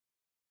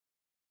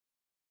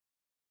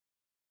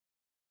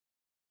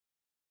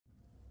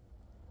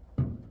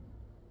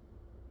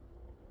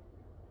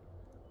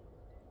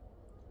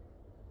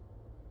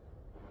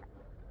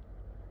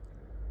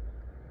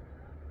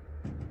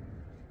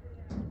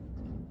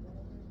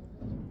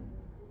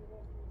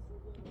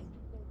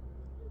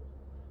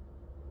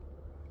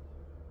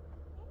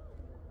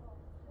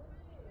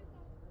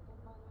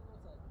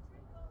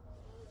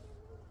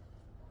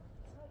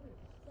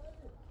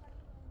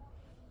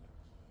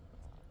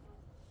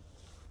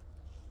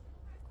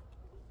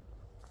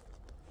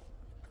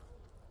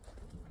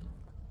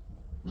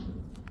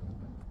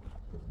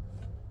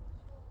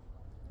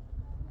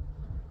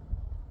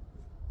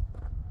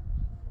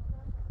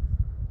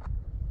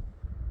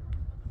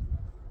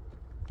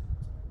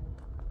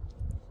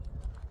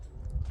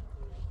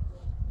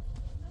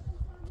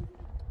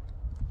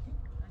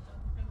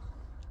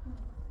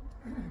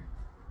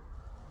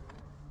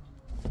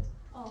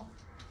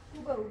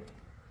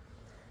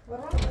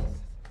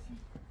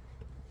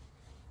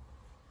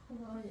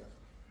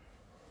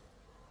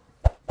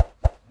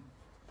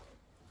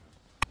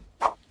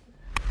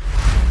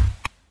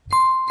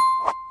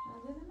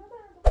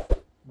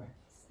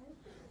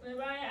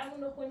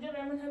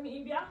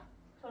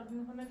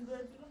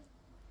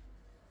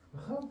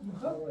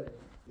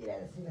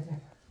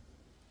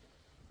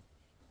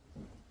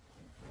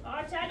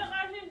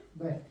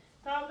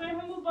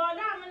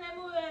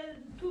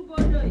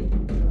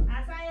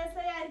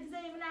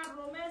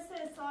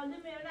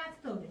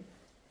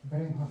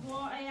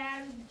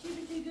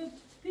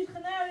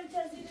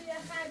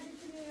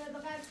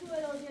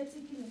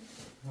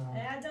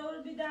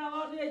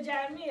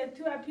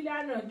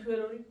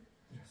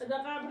ده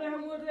قبل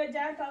همون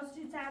رجعت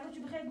تاستی تعبو چی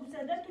بخیر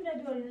گوساده تو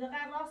نداری ده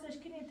قبل راستش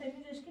کنی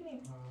تمیزش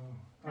کنی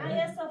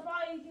یه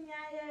صفایی کنی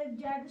یه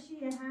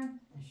جردشیه هم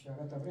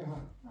انشالله تبریه ها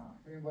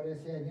این بالا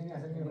سیدینی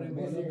اصلا این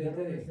بالا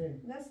بهتره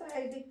نه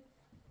سعیدی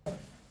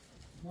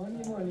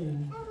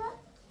مانی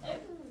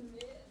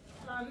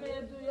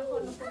همه دوی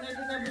خونه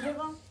دیگه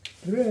بگم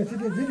روی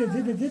زیده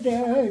بیا سکو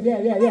بابا بیا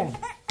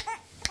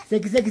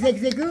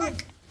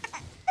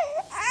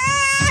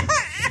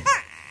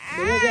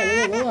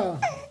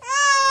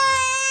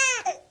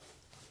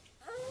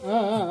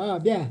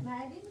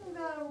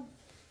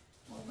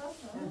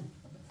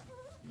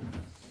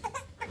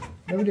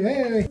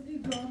ببینی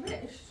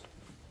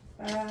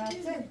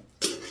هی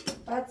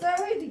بچه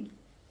ویدی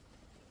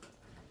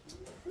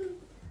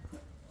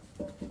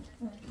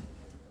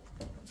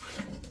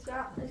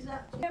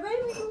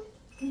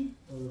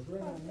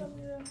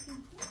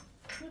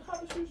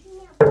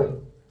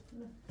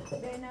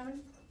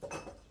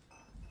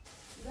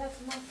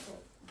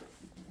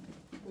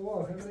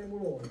Wow, kan det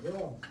moro,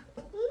 ja.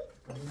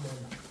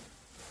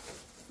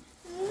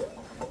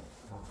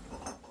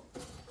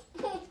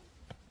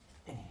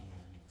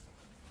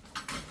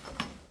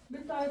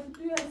 بتاعت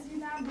توی ازی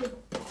نبود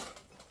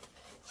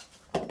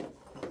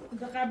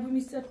ده قبل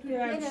میسته توی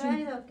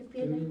همشون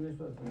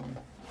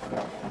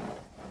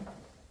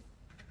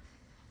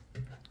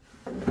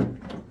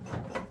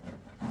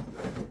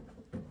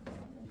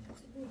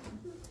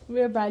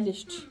وی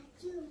بالشت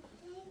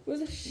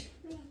بودش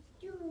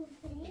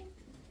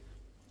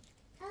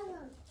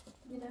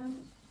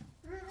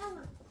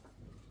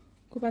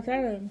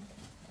کوپاتر دارم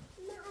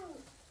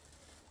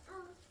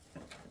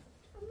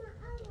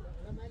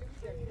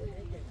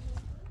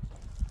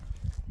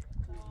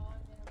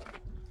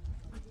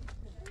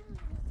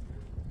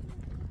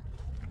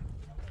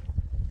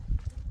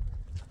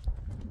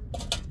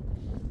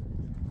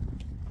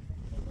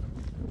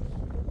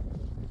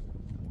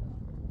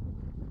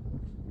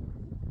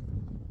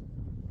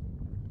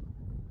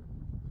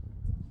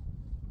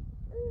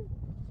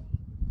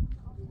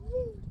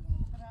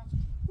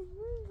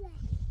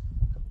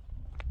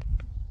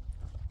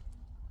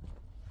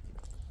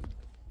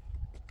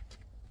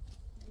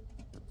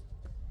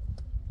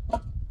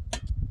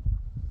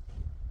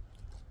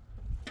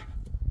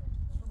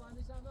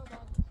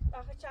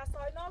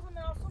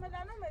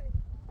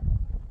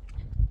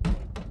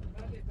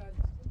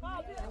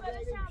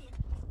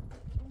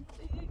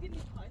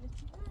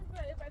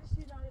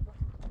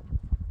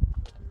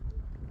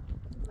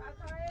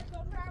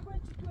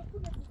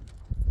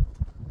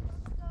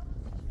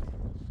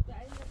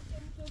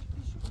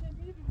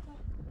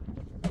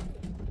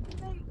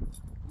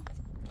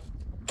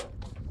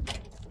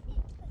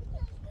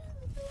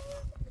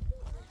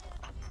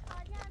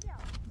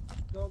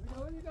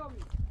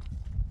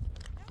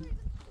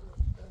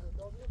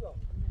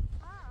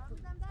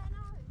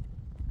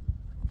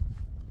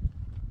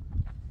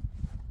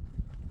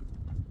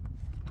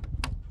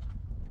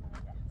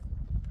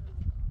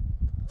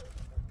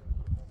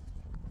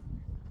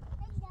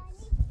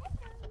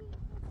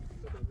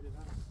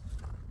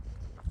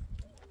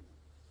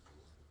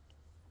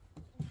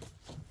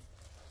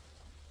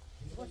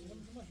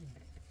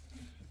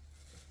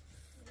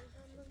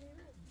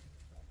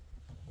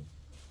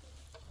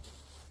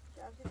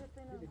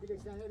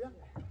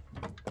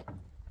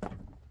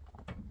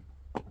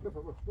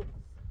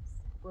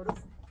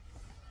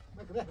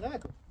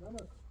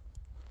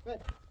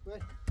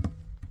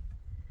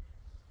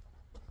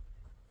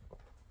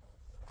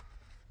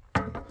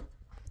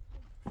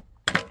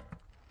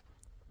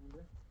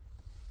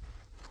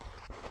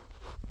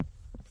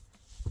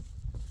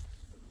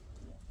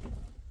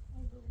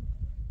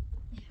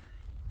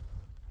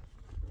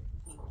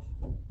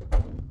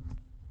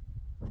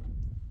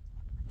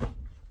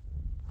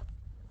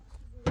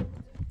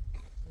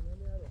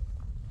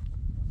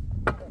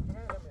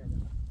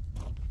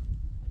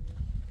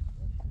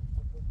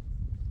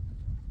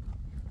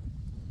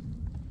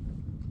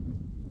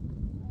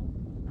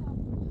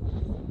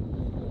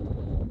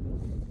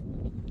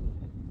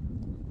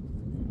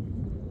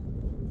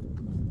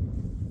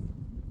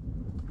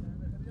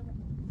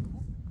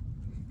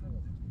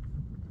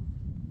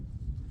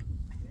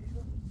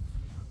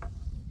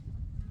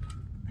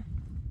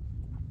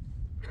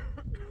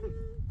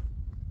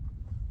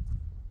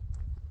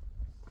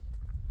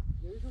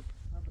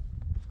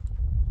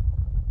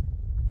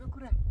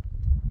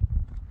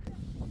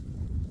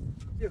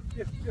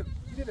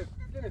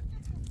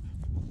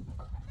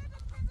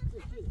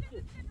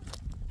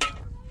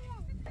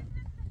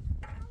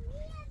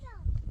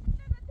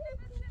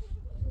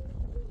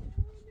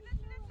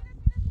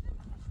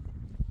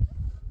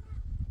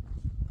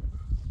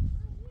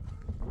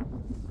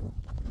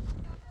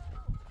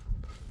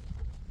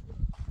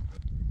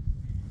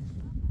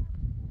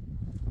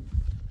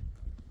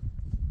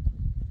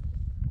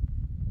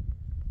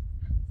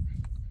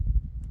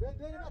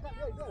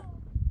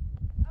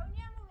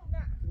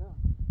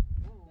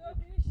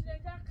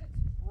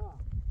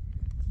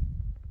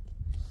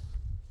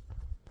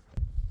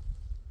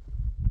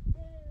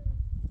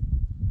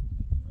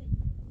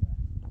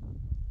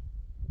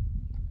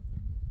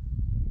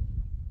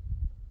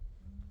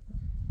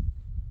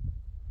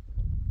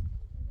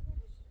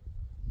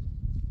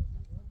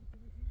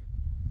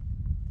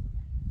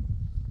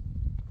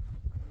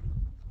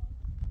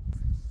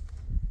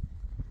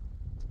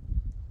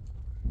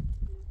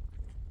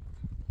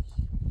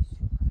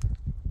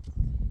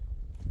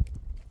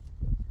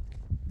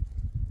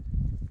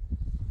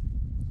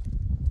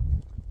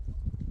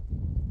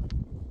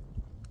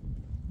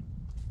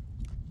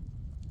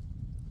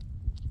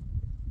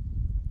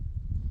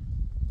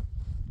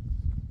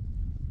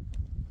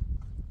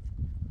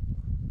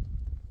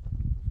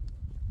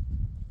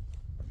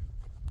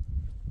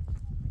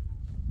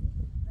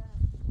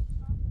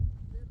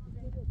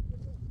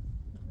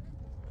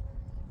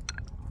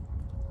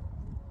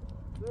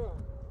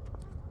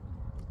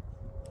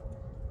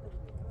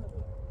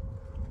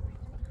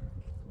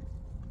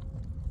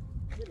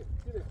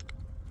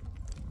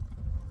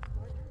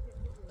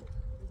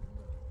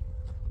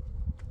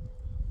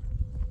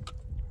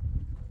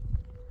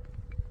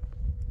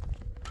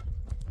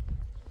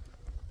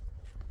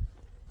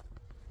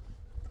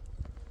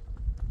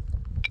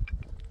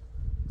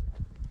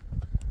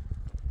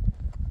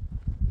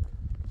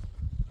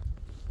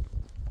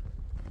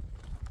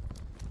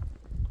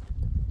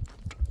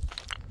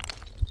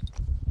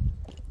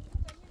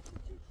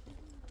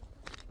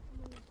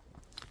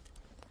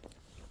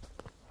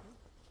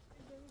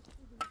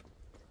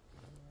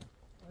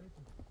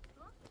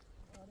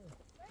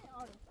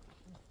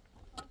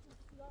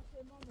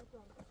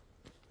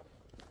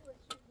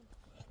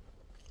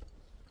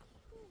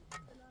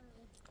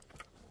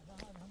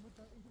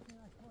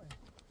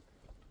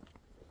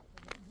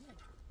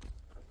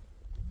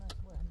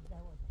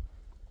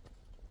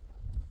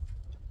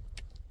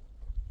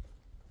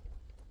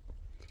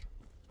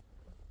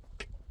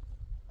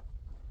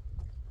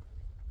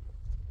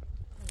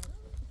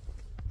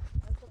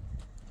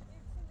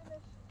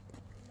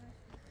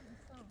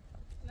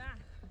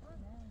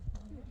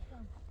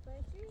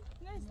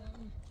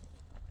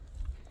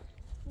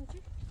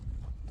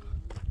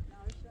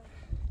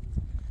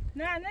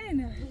نه نه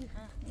نه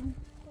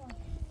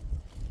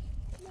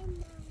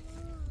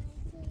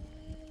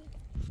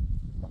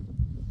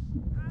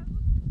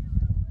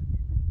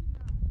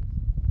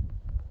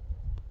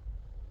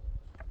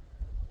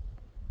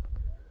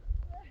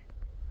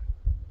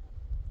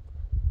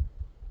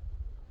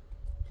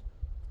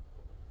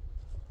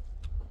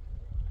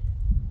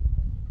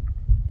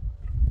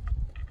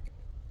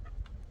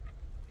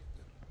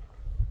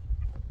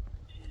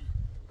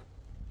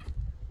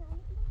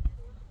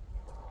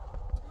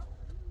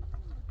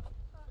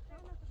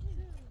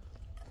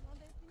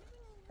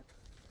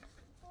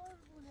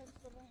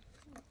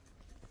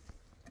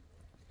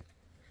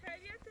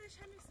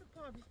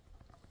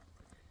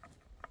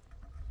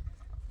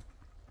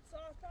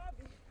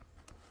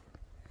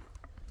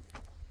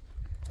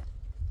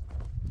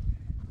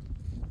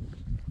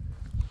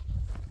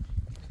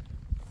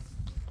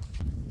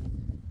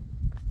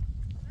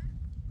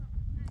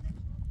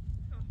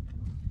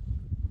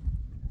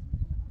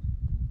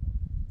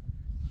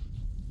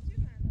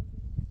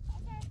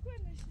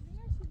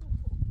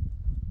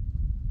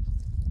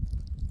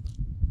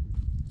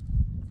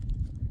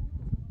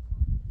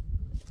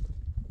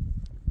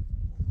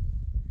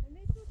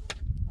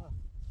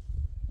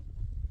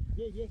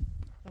Ye.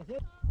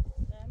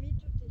 Hazır.Ami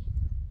tutti.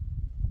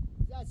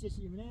 Ya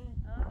seçeyim ne?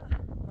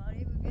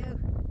 Mari bebiu.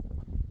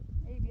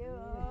 Ei bebiu.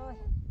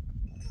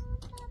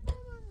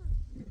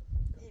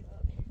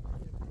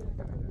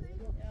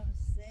 Eu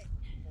sei.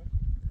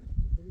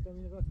 Ele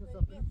também negócio no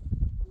sofá.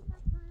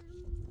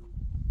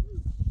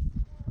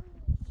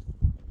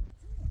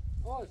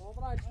 Oy,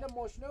 obran içine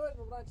maşına ver,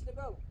 obran içine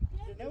bel.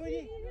 Ne var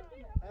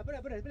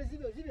ya? Bırak,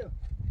 zibiyor. Zibiyor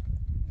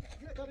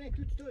kabine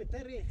tuttu,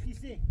 terre,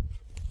 hisse.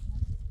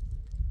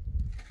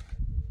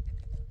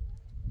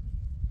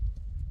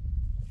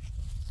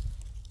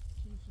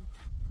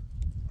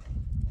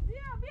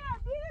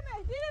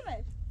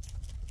 Diremez.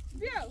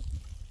 Viu?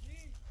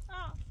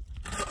 Ah.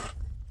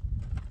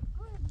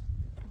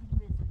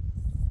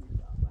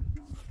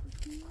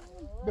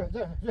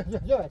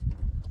 Gel.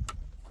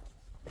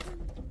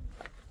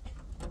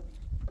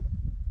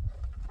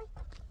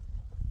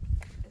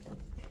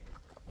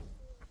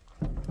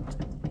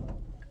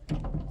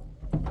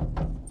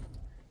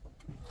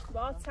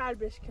 Bazı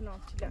serbest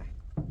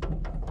kanatçılar.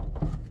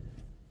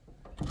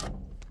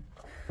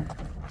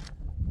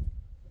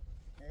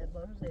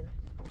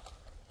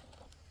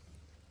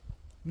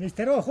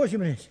 Mistero خوش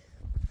منش.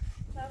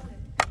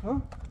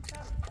 ها؟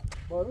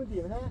 بارون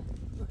دیگه نه؟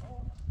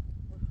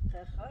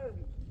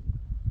 خرابی.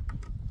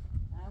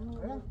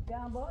 اما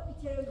جنبالی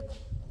چه؟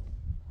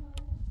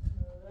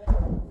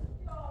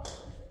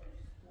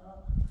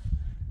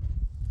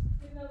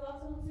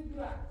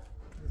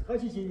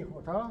 خواهی چیزی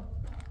خورد ها؟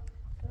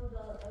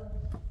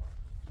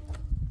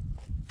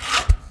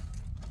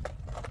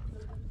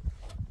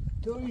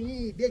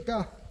 توی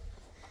بیتا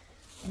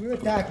میره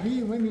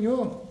تکلیف و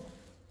مینو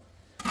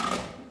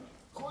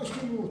خوش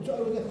بود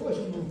چارو خوش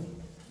بود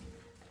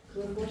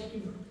خوش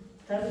بود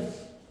tabii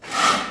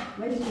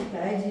mecbur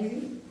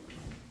tercihi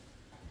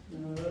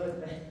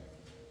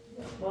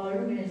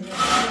bağırı benziyor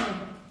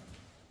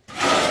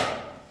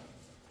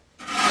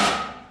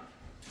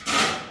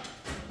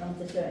tam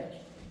da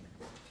söyle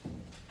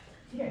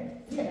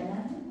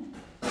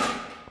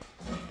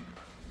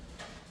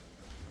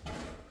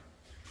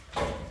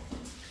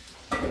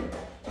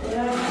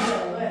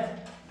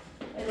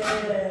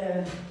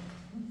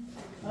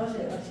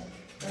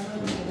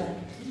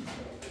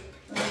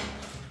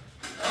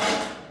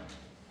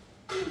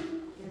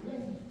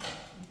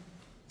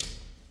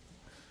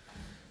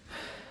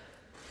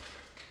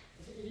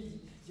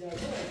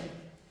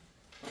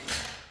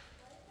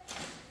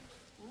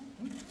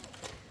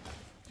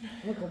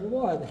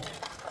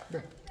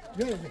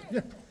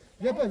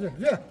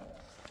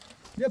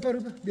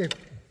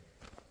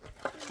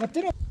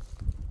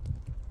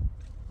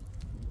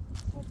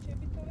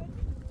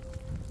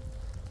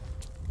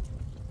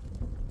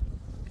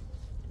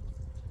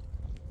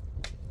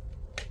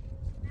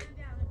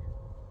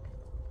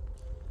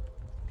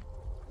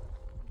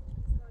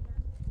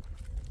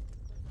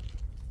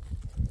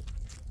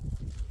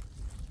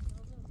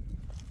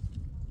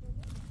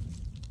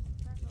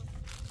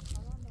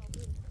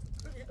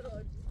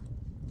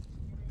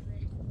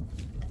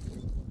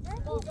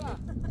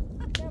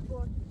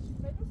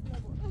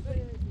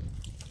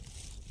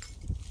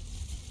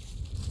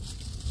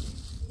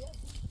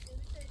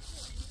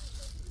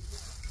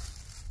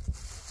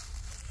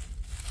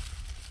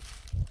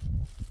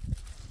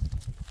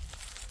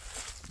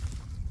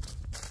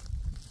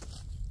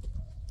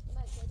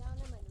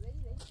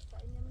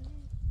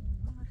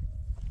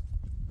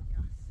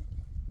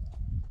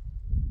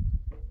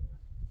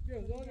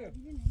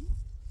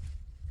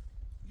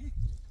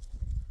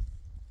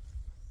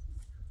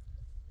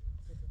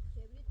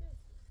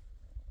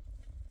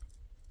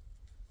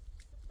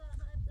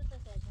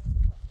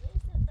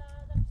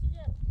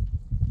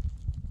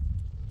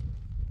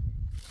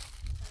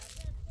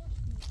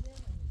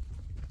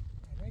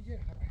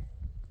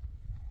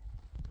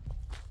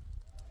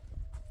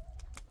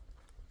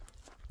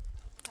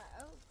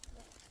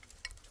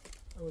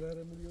أولاد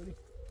مليوني.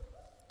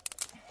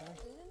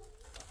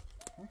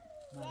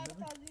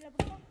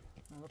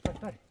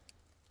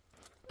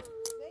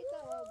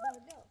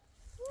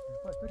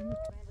 pasture.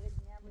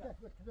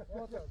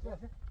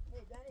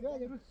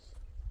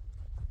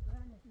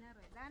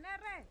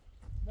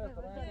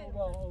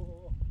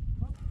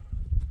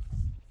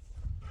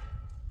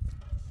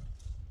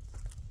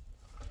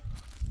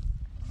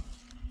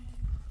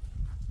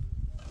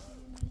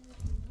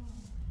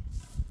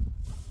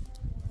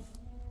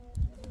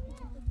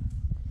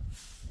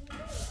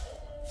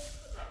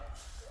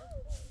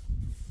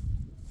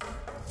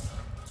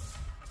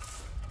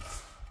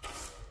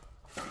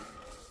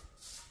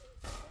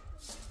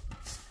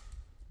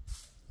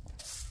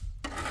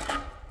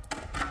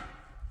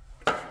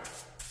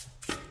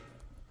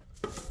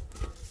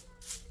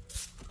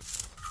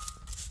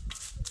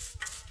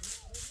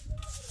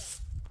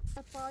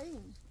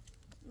 پایین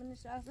من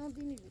نشستم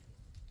دیدی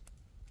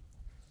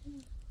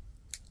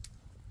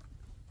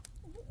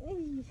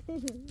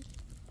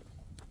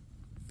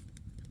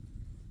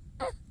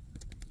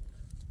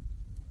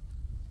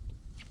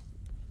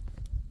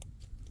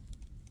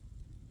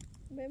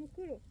بهم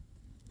کرو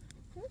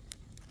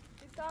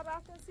تا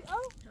رفتن سی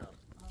او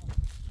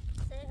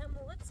سه هم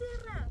وقت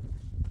سر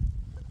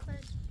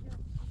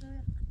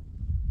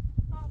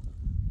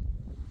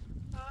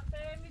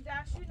آخه می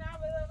داشتی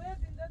نبوده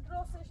دینده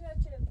درستش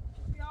نچید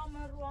پیام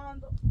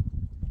رواندو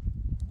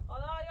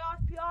خدا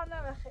یاد پیام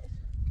نبخیر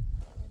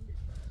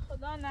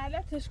خدا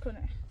نعلتش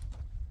کنه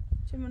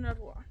چی من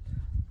رواند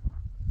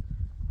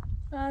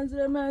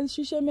منظور من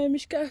شیشه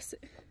میمیش کسی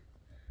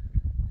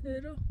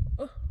رو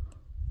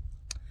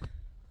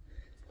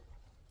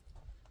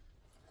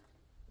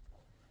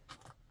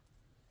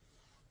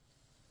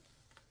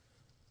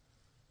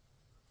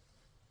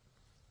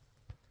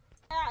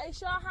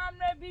ایشا هم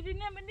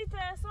نبیرینه منی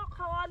ترسا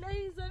قواله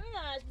ای زمین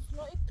هست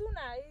بسنو ایتو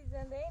نه ای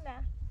زنده ای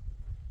نه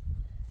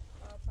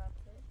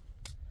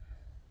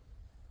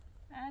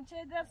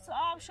انچه درس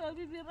آب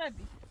شابی بی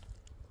ربی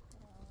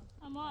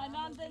اما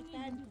الان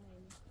دنیل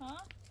ها؟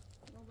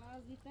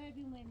 بعضی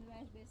تایی من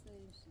راش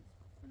بسازیم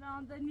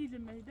الان دنیل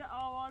میده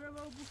آواره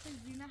و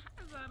بخزینه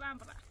هزارم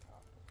برا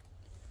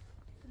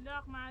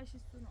لاق معاش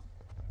استنو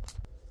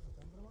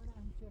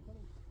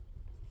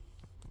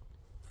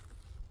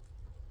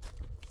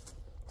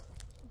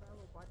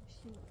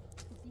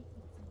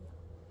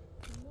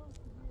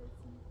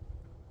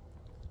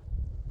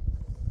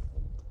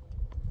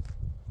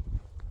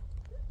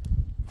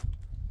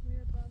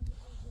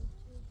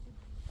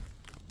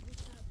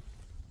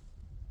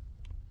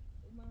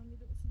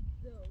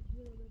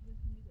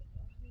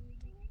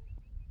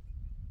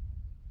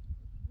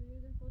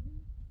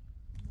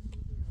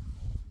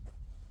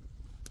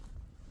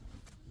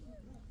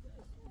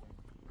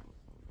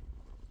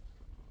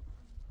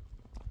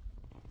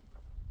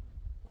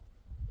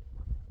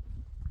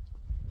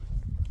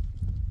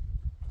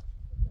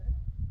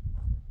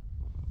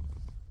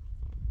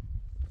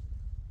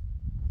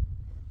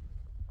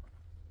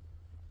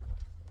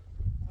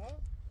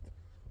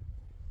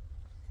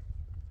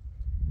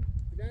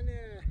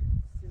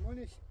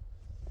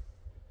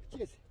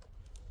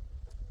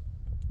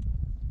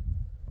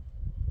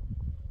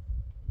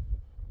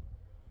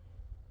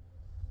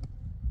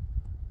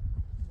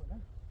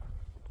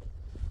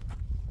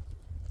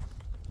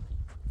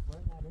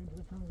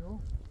همینو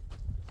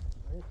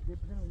باید دیگه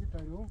بزنم یه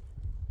پرو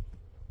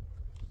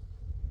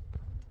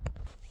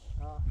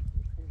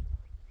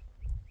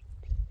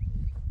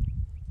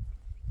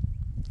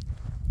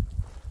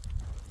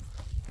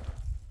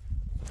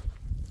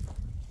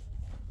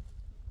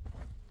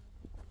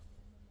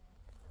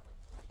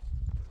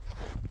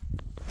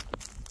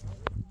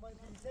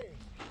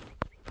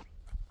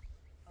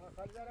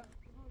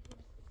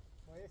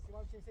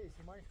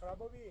سیمانش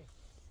خراب بی؟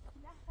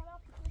 نه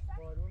خراب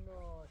بارون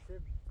و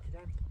سب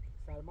کدن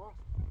سرما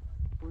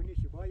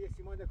بوینیشی با یه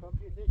سیمان ده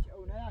کامپلیتش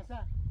او نه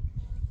اصلا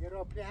یه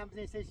راپلی هم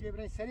بزنی سیش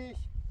ببرن سرش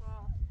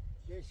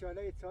یه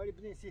انشاءالله یه تاری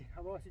بزنی سی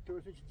هوا سی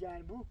تورسون چی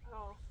جن بو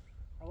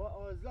هوا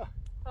آزا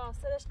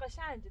سرش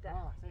قشنگ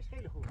ده سرش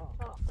خیلی خوب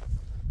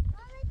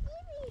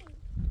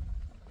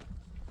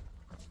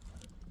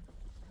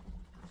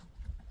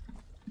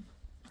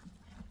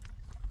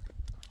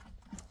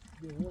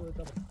یه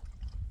طبعا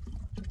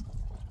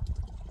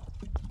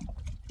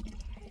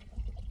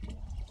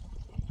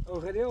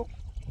أخذيه؟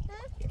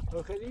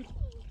 أخذيه؟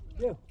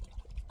 ليه؟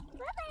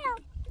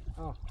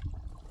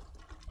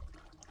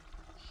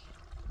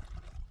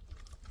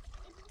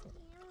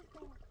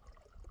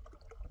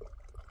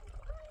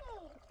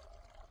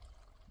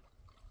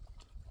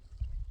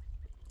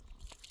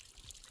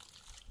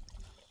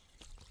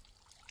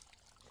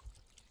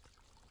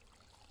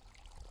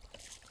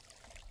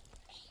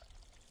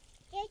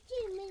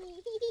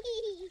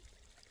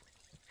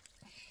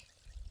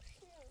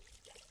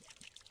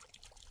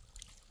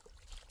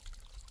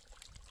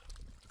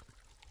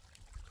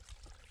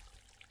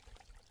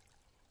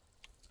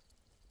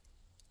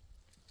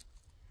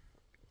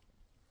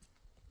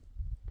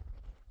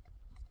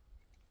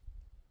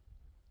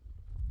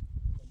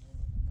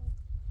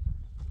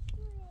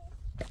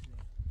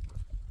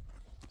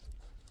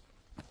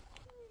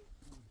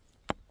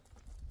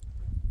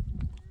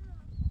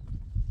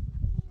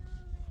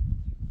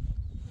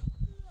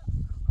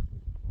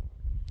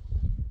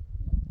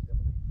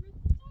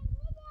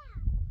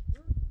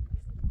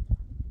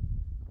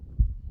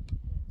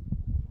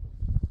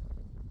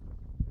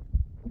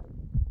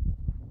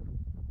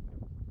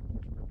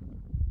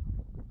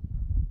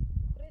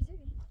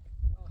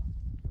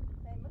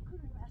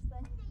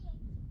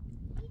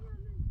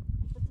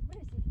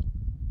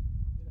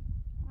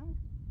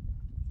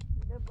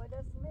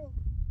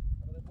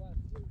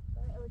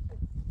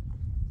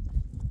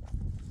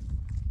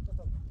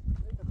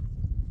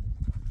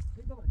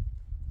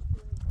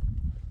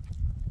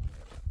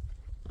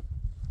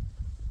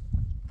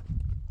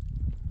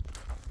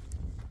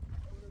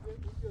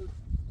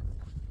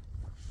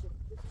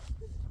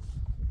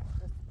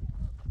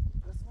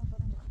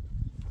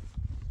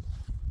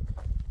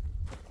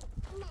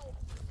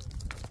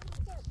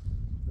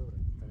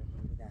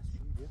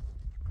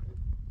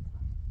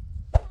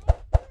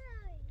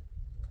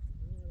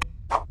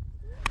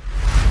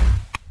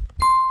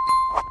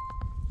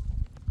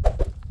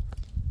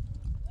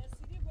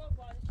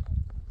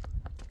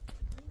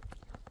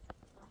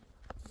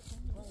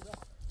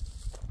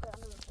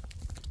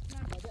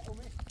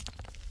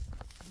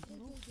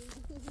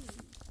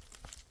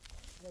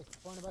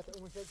 Fine about the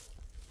almost said.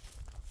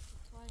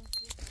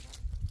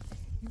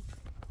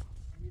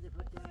 Need to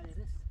put the eye in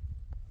this.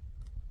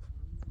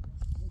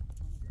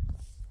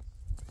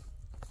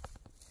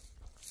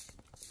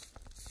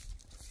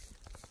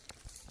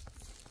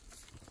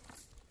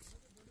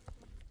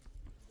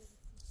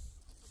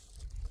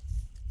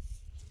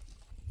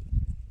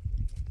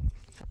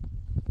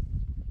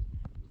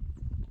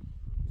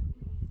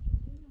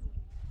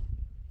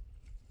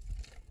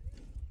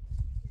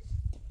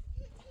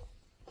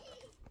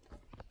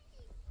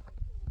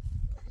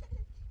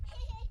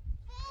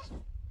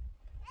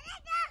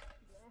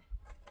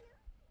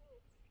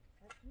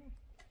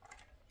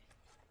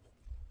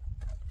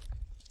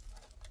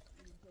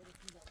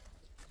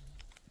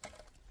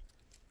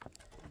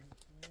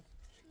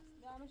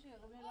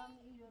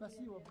 بس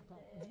هو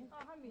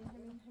همين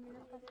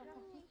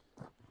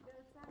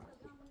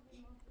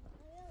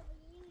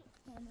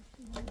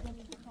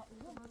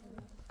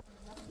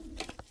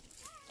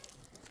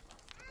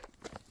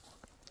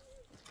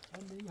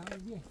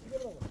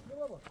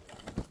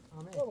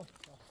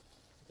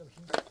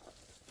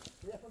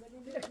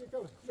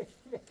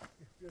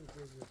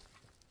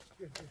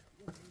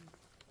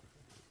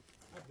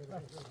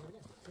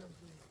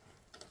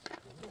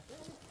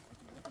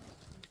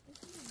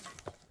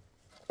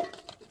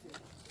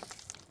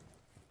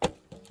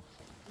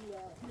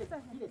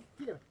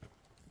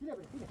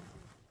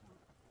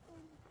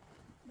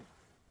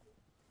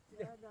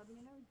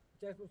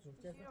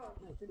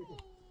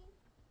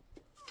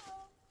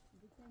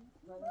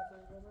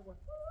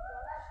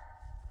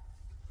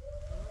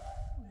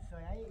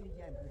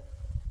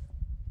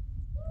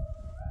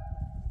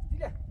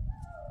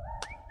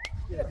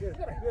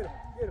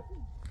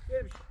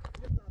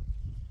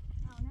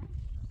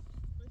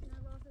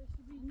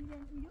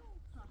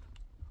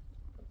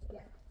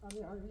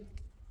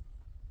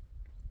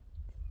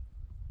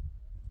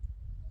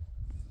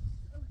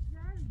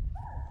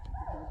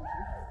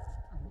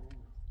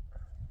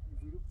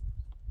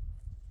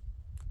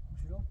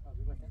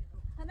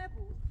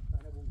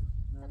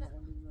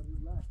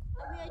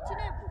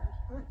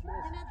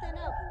نه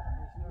تنابو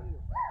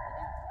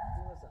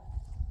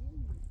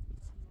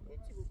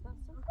هیچی بود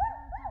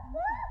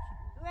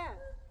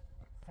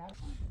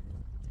پاسو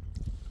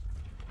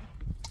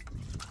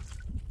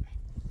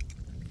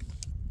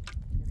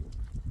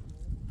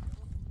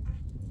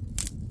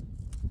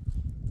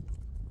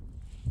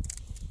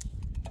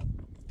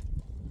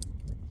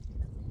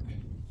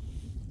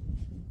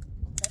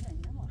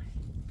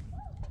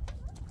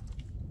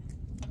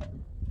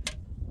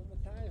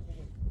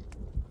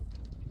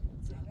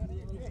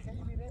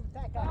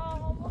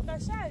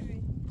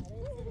قشنگی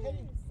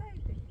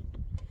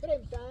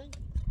بریم تنگ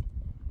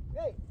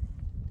هی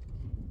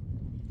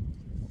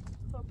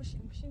خب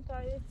بشین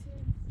تا یه چی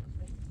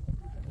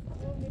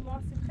اون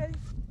لیماسی خیلی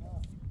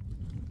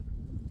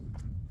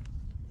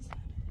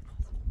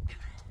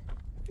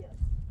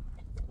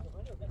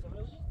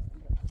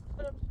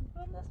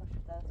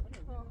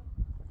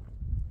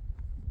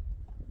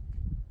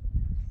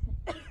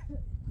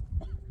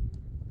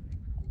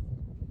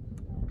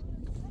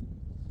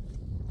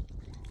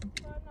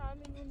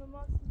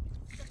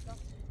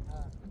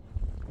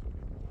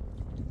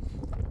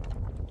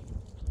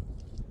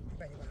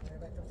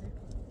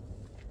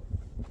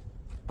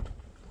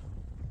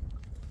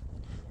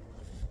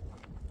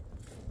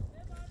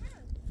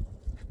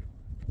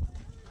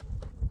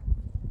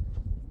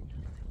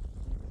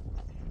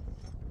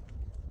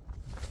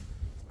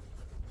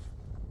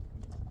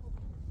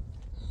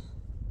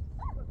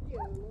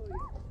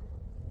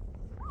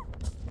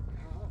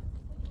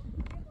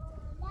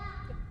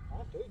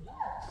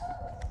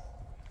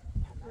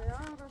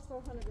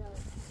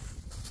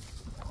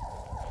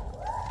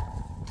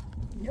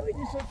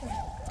نویدی سلطان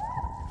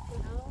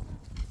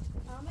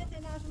Ahmet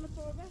enerjimi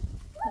torba.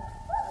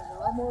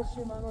 اما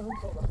چی من هم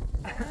صبح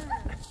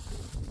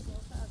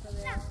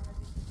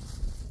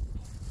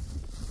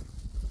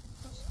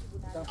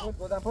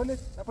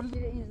دپول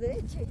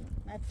İzleyi çek.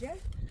 Metre.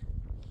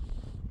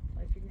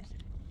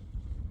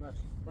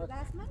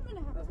 Resmen mi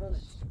ne?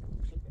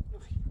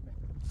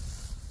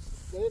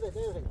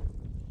 Değil.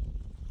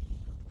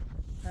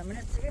 Hemen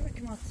etsige bir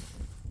kim at?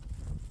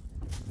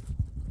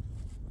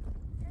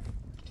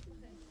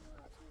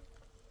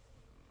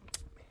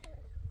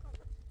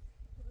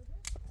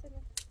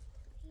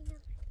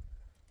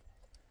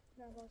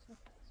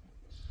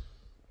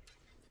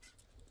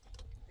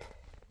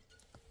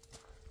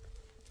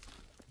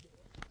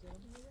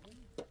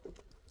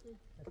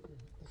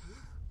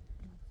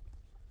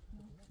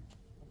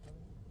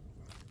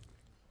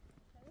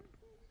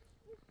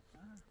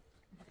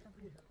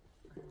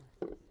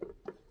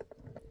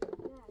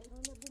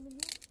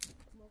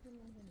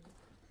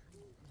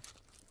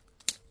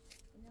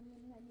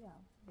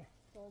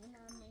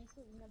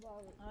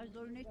 Az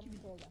doğru ne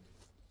kimi oldu?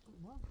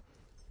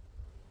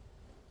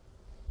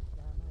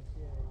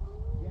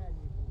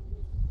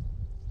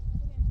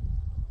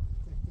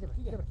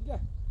 Gel.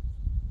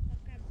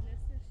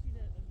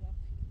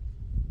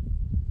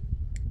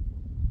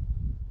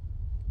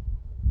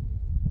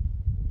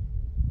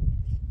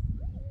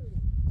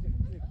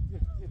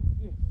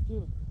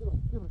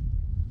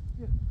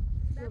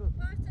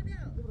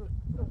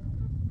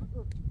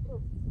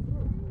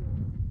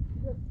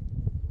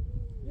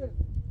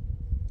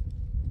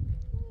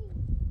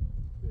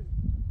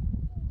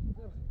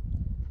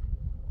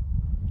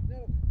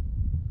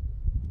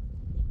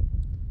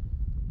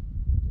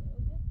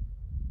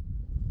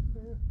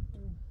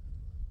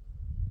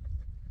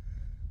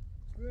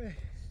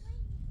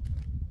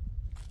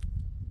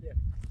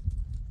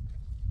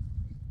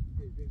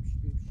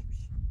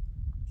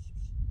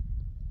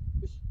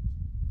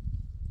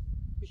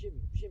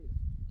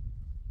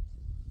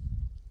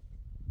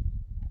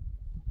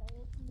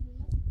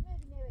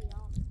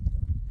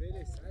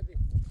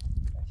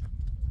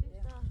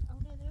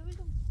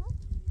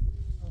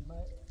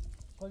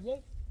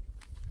 کجایی؟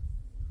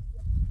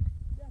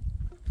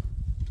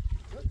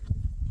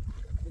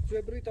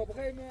 تو بری تا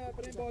بخوایم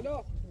بریم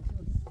بالا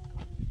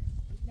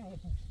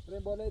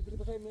بریم بالا دری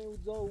بخوایم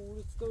اوزا و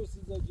ورستا و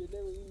سیزا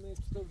جله و این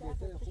چطور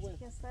بهتره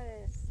خوبه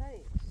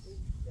سری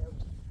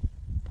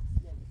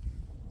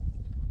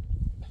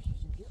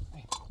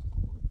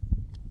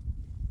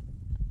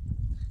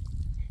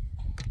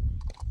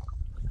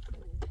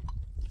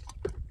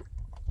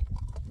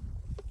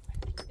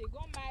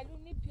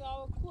معلوم نی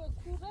پیا و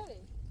کو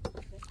بره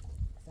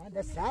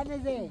سند سر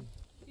نزه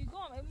دیگم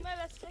این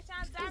مرسته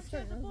چند دم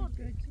شده بود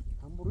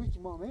هم بروش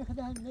مامه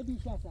خدا هم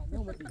نبیش هستن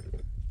نومدی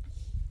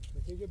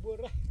بسیجه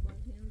بره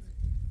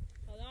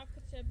حالا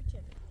کچه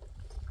بچه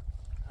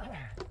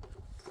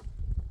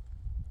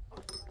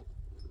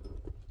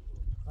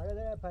حالا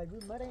داره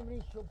پایگون مره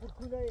امری شپور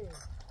کنه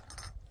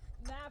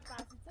نه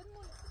پاسیتن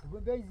مونه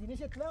بگون بیایی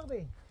زینش اطلاق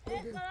بی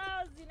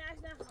خلاص زینش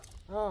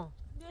نخواه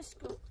گوش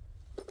کن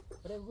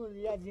بگون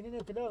یا زینه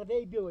اطلاق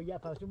دی بیو یا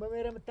پاسون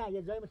بمیرم تا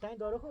یه جای متعین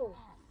داره خو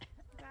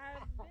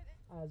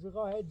از او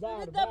قاهد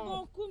زر ده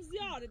بانکوم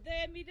زیاره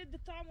ده میره ده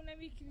تامونه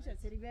میکنیشه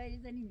سری بیایی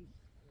زنی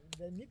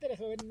نیتره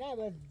خو نه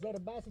باز زر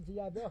باسی که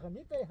یا بیاخه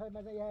نیتره خو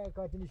مثلا یه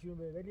کارتی نشون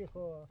بده ولی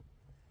خو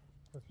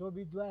پس تو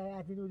بی دو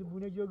حتی نود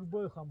بونه جوگ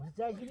بوی خام بس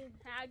چاشی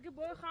اگه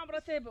بوی خام را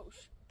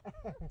تبوش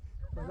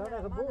خدا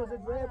نه بوز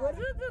بوی بوی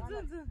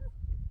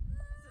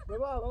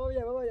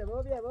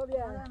بابا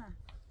بیا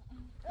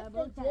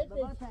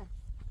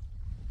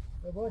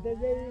بابا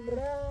تزیم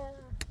را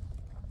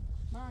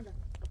ماذا؟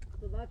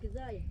 باباك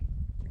زاي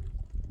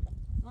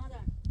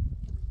ماذا؟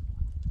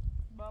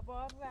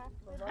 بابا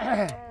رفت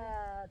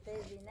بابا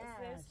تيجي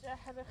ناس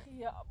شهر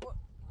خياب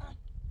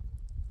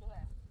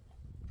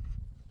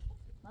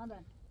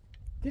ماذا؟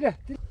 تلا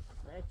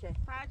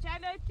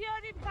فعلا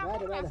تياري بله،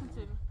 بله. بتاعهم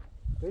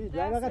توی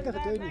جای وقت دست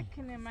توی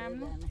نکنه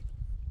ممنون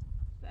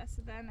دست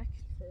در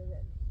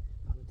نکنه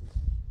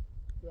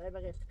وای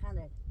بقیت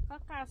خنده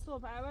فقط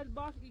صبح اول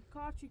باش این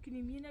کار چی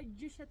کنیم یه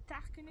جش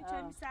تخت کنی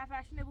چه می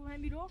صرفش نبود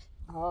همی رو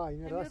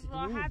این راست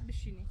راحت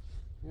بشینی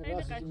خیلی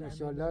قشنگ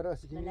ماشاءالله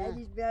راست من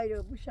عزیز بیایی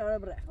رو بوشاره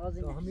بره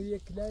حاضر همین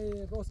یک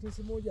لای راست نیست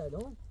موجود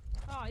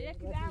ها یک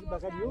دم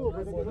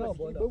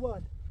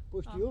بابا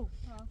پشتیو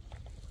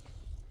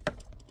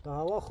تا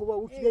هوا خوبه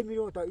او چیه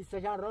میرو تا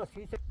ایستشن راست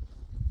ایست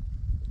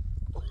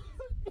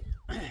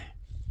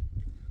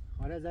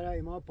حالا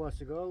ذرا ما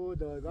پاسگاه و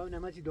دایگاه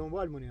نمازی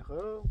دنبال مونه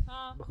خب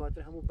به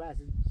خاطر همون بحث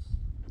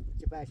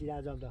چه بحثی در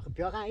انجام داخل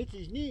پیاقا هیچ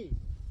چیز نی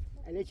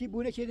الی چی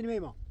بونه چه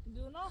دنیم ما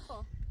دونا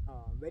خو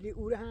ولی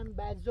اوره هم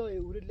بعضای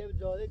اوره لب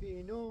زاده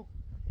بینو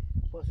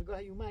پاسگاه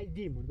اومد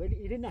دیمون ولی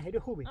ایره نه ایره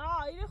خوبه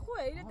ایره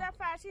خوبه ایره در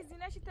فرشی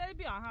زینشی تری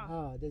بیا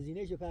ها در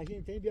زینش و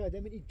فرشی تری بیا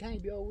دم این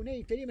تنگ بیا اونه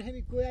اینطوری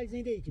همین کوه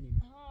زنده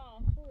کنیم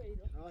خوبه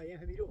ایره یه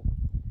همین رو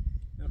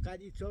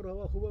قد این چهار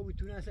هوا خوبه بود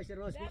تونه هستش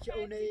راست میشه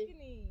اونه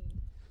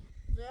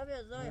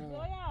زایا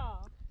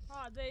زایا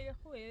ده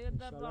خوبه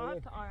در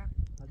راحت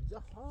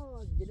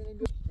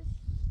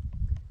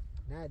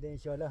نه ده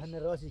انشالله همه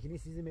راستی که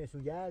نیست چیزی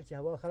مسوگل چه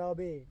هوا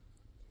خرابه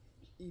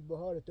این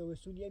بهار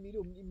تابستون یه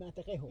میرو این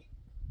منطقه هم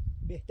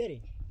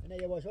بهتره نه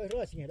یواش های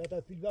راستی کنیم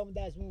تا پیل بامون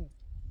دستمون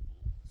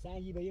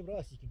سنگی بریم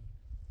راستی کنیم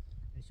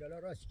انشالله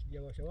راستی کنیم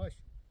یواش یواش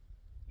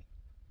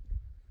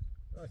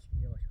راستی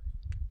کنیم یواش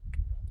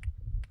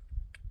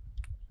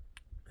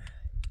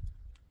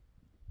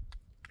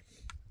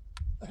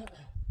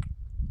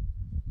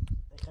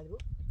خیلی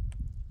بود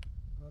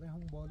آره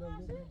همون بالا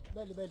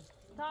بله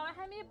تا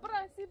همین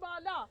برسی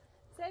بالا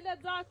سیل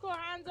زاکو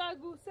عنزا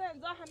گوسن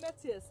زا همه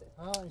چیزه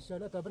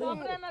انشالله تا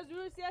بریم از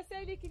روی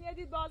سیلی کنی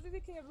دید بازی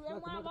دی کنی روی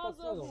ما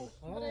آوازو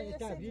بود یه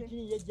تبریک کنی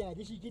یه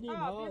جدیشی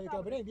کنیم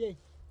تا بریم بیای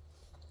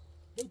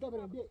تا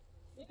بریم بیای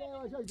تا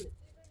یواشاش بریم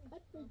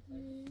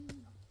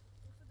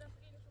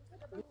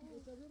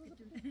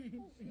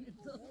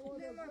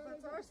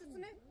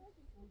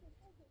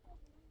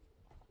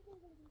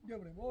بیا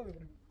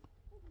بریم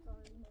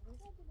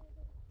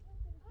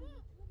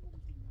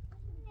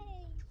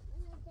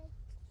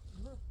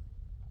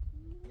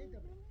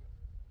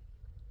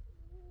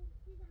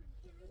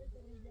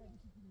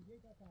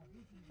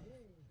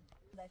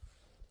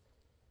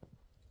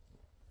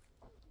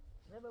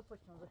Ne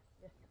yapıyorsun be?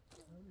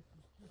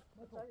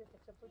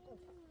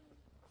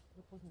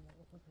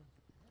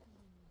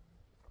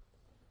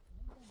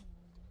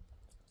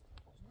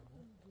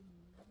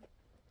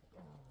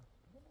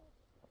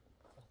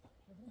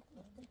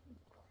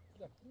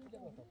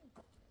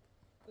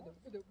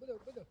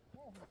 بده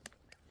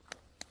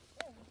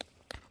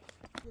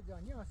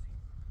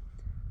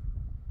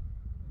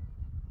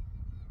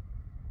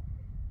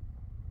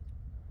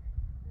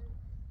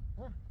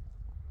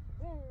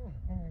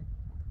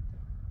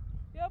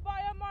یا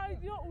باید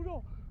ما یا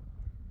اورو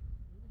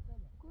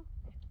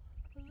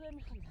کجا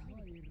میخواد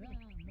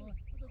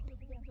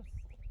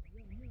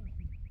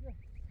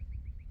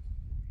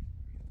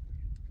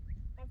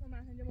اصلا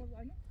من هنجا موضوع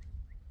اینه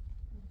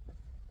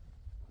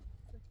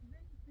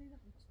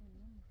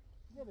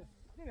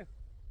Yine.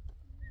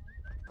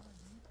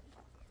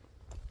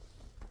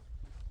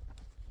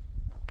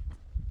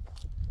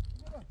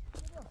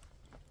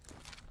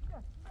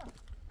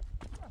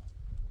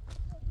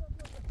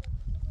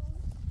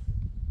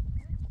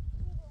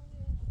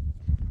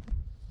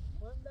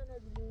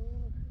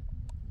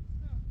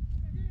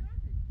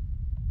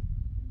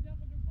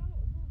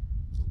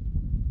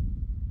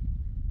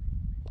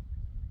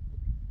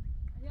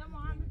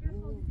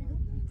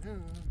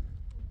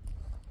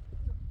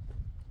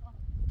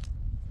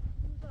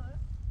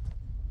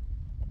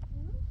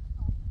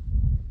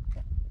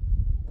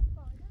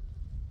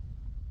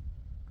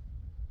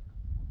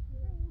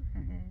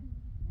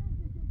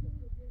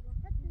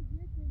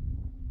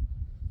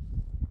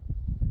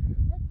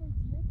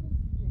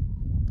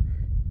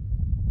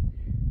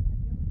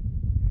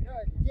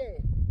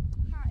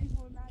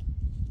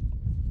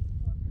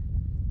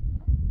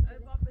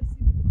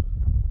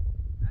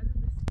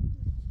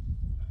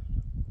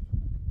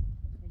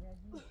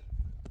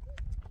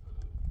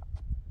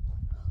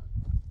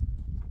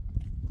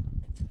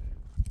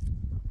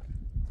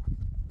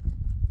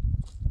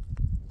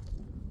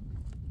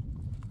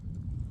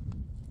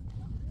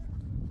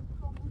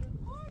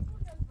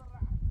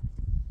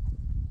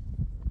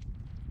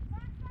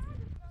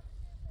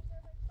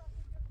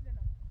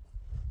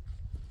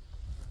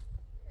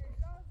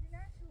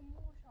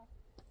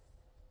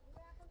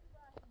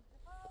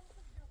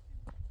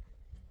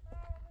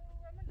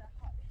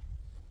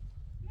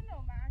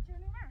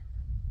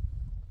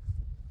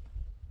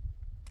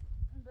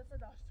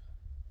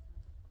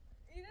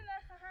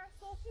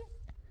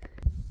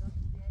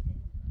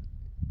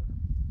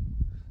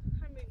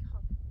 همین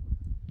خواب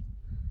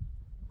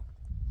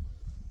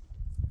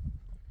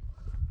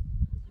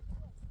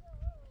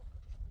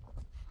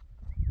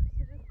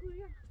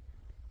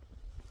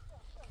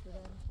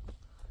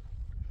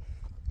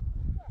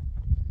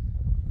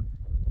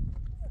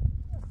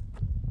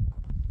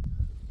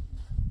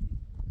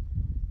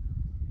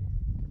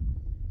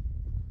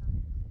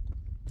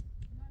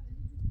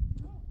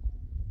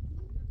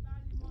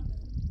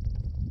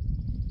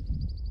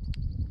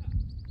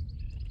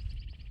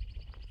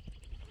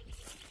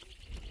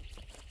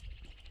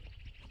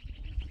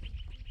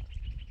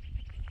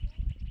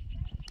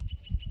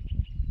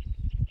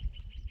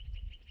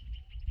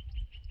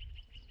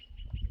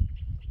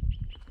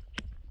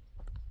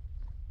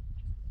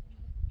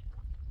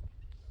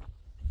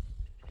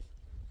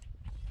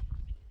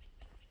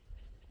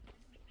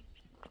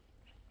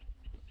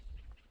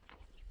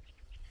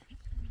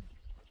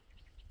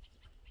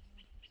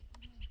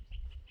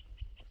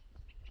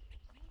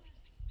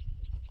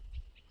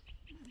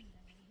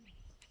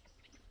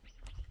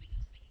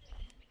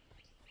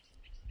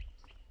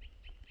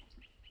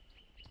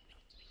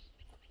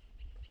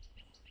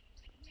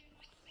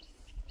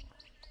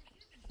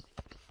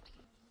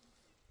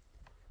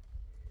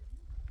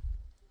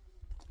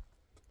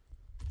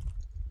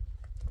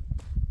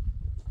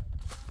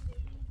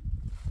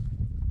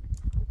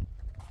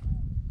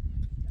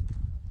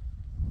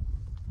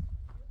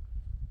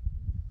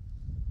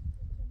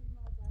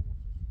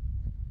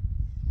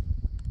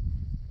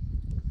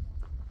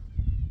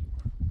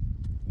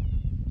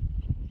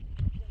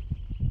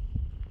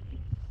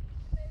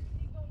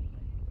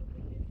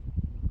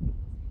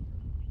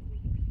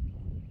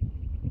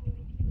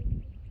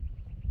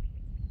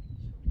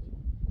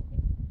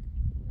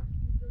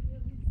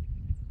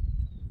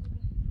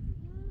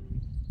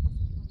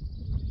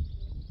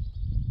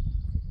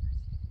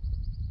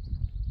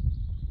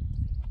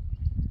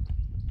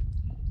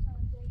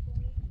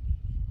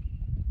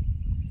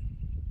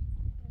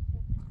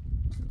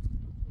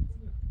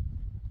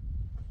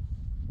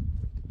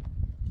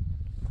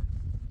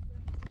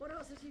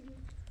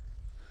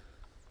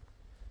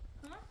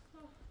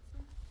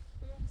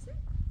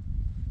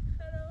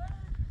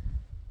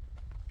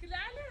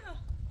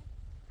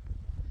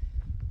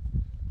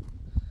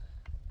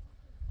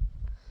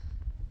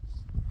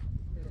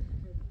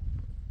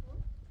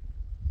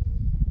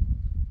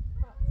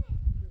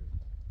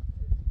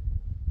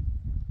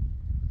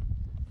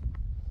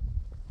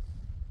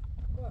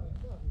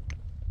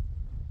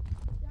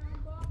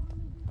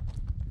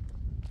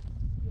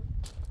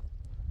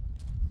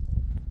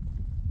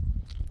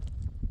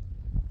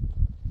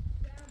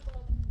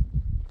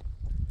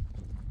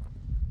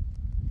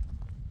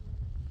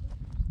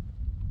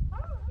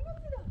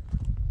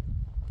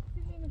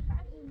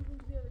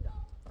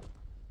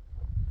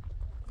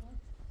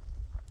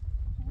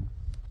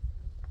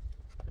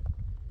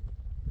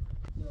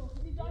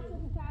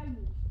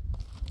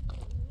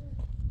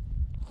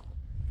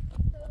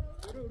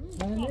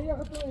نه یا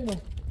خطور اینو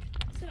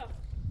چرا؟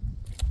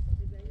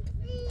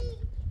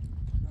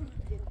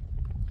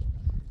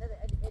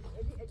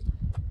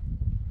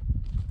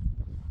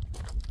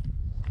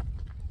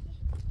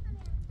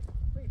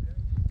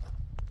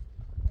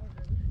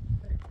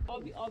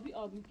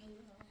 آبی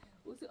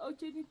واسه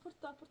اوچنی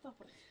پرتا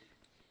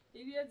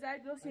یه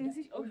زاید واسه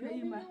اینسیش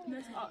اوهیمه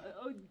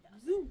او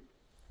زوم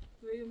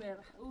ویومه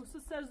او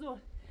سر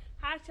زور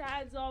هر چه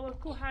هر زاور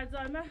کو هر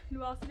زایمه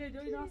لواسله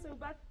دوی ناسه و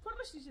بعد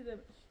پرش نیشه دم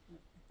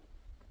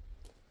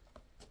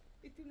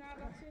ایتو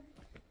نباشه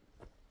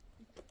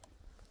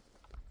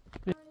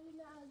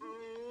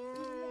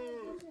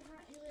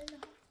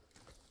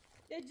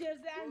یه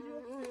جرزه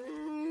انجور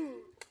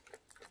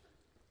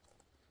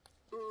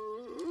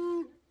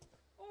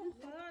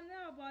خدا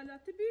نه بالا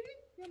تبیری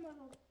یه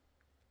مرا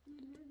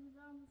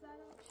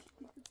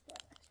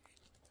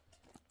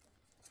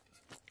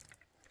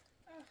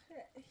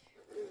آخه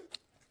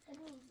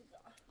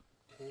روزگار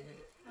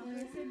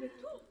سیب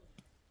تو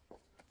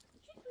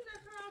چی تو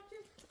نخرابتی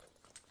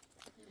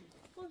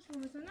خوش رو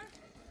مثلا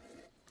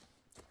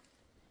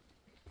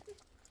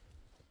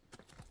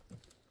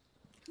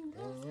تو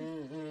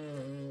راستی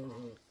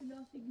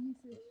سلافی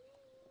گنیسه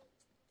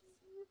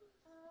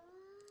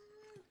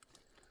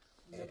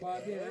نه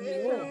بعدی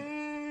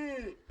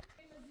همین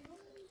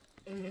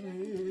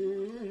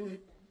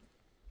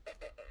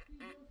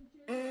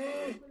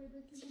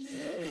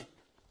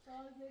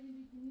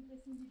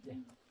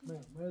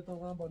من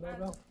تو هم بالا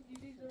برم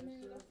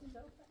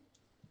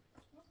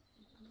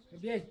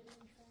بیای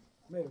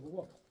می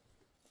بابا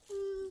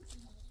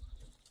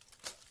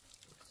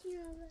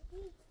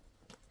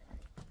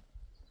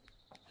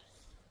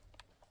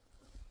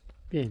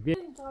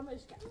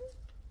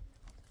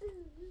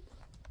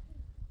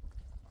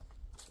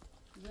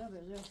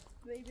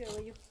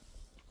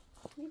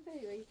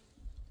بیای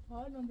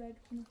حالا درد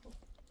کنه خب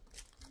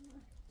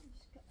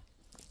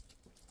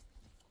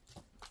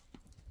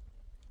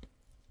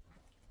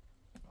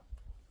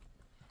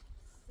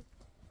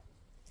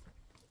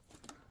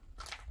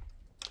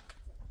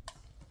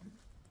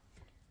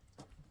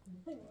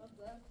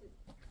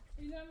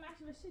اینو مش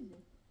بشید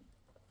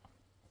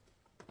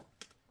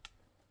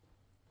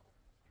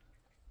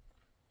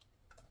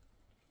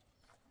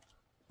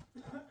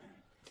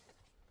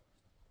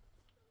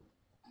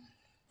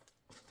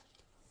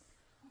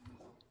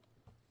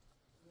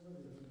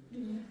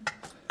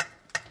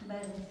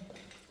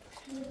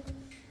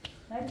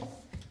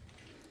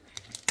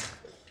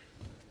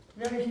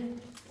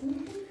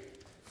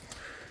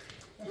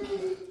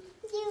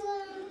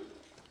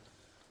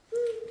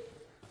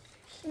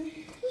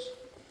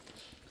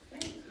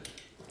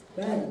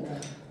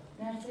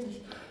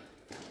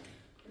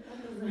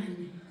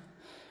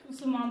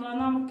Uso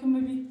mandana mı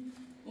kimi bir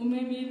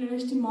umemi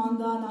nöşti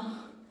mandana.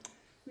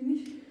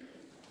 Biniş.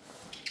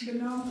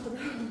 Belam kadar.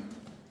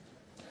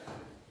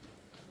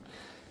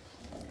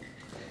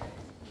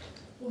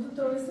 O da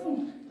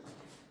torresum.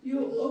 Yo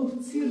o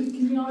sir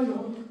kimyayo.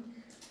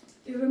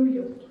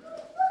 Iremiyor.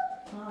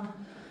 Ha.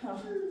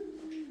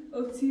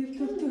 O sir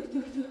tuk.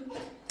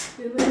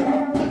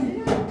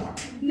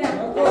 Ne?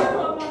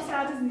 Ama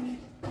sadiznik.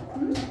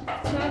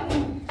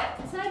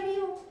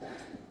 Sabiyo.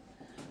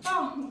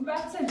 Ah,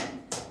 baksana.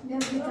 Gel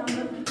bir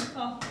tane.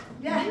 Ah.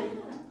 Gel.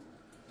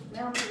 Ne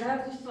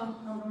yaptılar işte?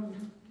 Aman.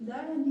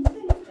 Daha ne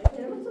diyeyim?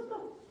 Telefon tuttu.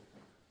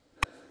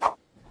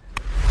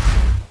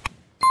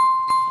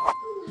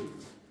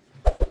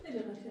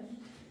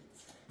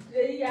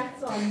 Ve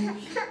yaktı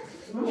almış.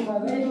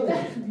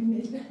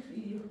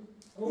 İyi.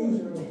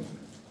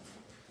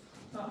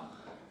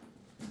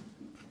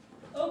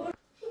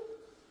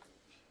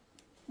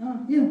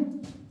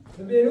 Yum.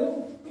 Tabii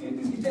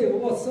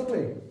gidiyor o sabır.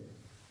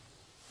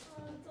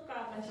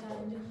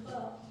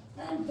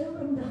 Ben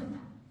durumda.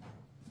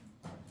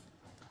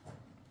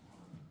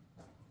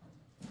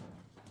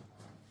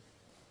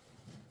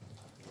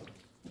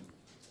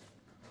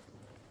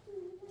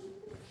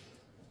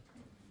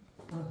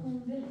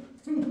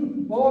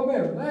 Baba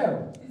meu.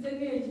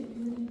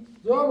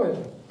 Jovem.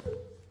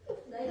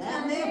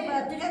 Ne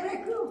yapar? Tekrar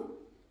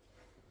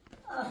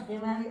ah,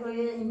 hemen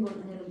oraya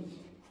inboldum herhalde.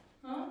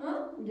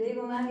 Ha?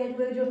 Diyorum ben gelip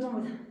böyle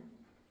oturmadım.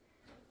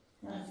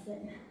 Nasıl?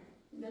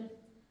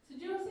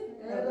 Sıcıyorsun?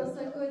 Evet,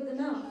 sakoydu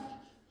ne?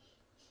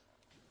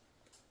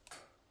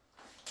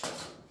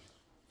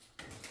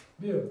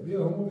 Bir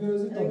hamur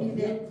gözü tamam.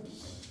 Gide.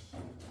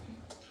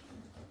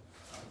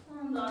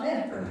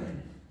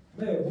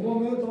 Ne? Bu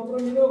meu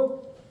toprağım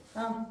yok.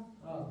 Tamam.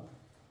 Ha.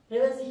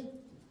 Revesi.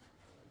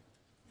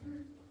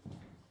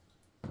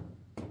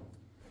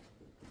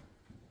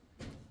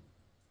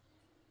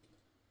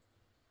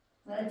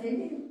 Bana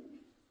tebrik.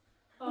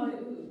 Ay,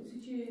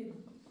 sıcı.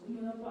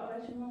 Buna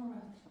paylaşmam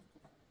var.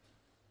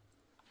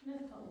 Ne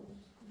kalmış?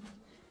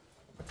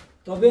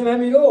 Tabii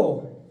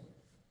hamilo.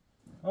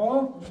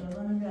 Ha?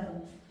 Şuradan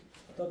geldim.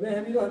 Tabii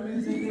hamilo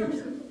hamilo zengin.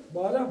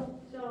 Bağlam.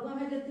 Şuradan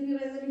hallettiğini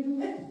rezil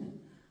mi?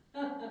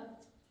 Ha?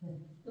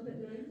 Teşekkür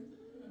ederim.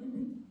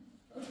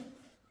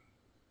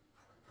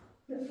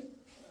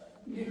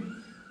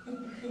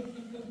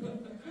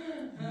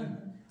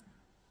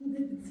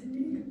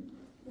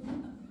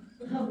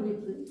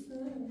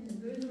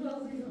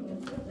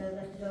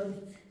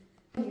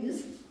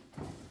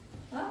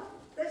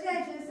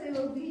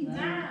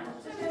 Ha,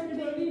 sen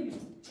de böyle bir.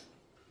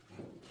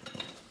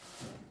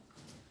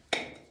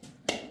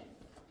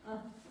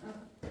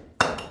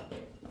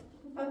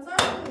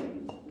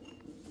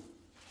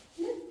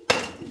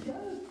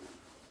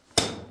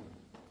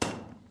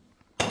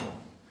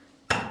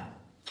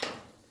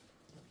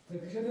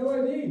 Takışa ne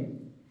var değil?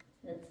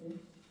 That's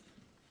it.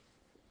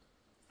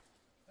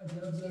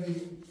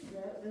 Abzari.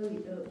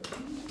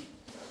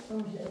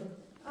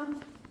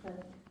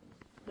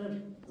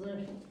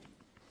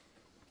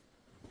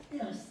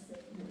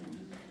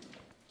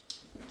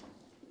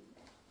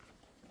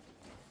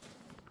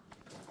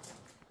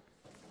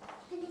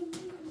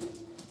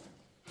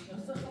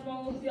 Nasıl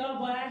hamamlık ya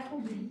bayağı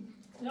خوبی.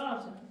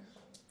 Yavaşça.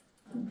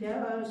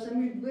 Ya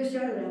Samir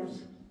بسیار رمز.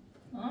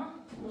 Ha?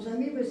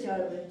 Samir بسیار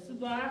رمز.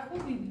 Su bayağı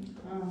خوبی.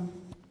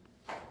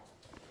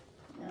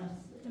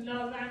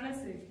 Lazım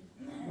nasıl?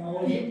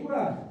 Ağaç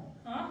pura.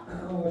 Ha?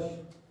 Ağaç.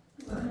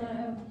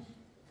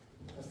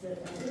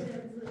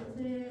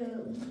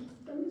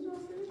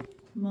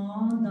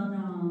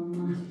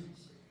 Mandanam.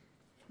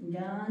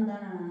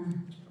 Gandana.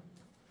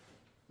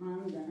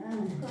 Mandana.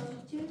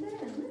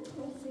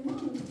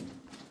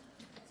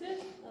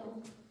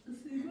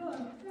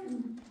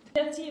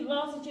 چی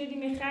واسه چی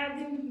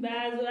می‌خردیم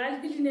بعد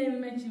ولی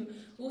نمی‌مچیم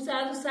او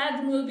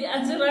صد مو بی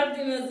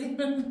اجرارتیم از این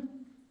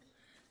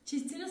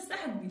چیزی رو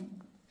سحبی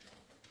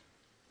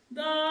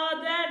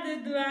درد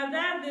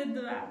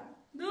دو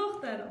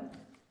دخترم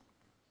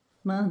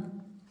من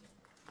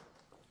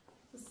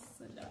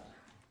سلام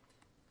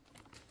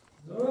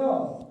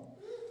Zahra.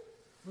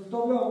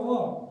 Mustafa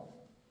Allah.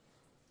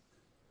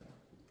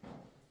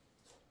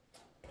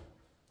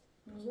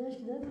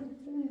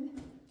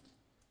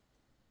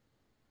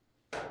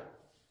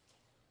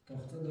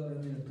 Tahta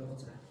dağılıyor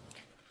tahta.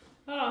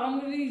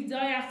 همونی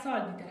جای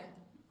اقصال بیده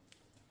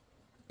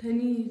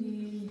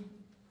پنیری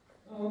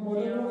Ama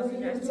boyama یا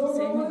vaziyeti gerçek yok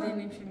sevmediğim ama.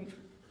 neymiş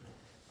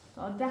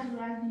داخل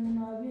رنگ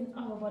منابین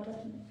بالا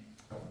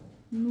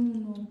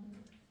نونو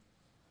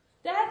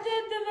ده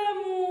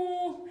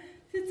دمو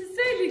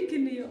تتسالي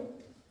كنيو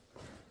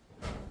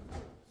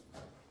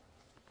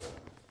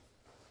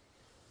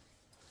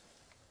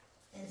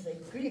زي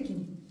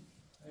كلكني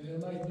أنا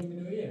ما يدري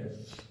منو هي.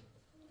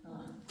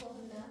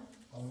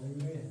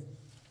 منو هي.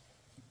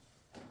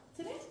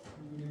 تريد؟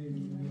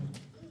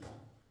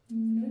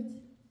 منو.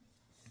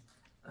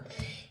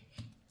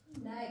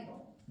 نايبو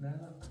لا.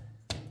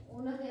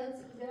 Una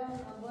criança que deu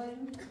a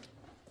banho.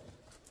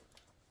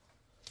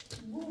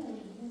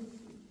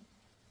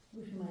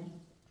 Puxa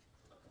mais.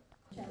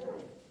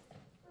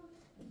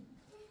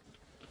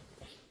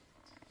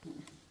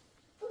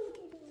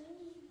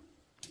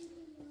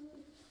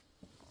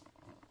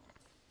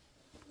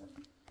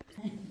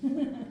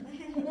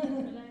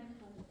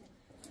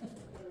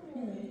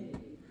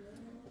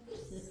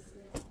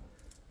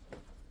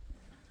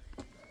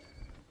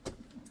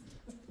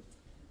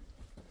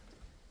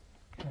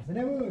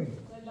 سلام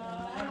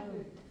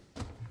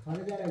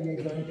حالا در اگه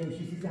دانش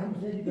چیزی هم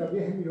سری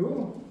داره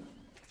همیرو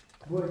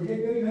بوده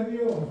بیایم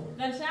همیرو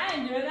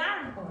قشنگ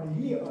بدن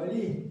عالی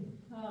عالی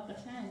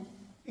قشنگ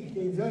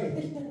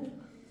احتیاجی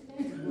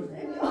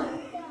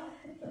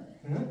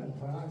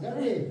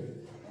فرانسه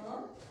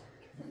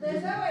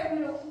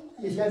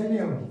یه شب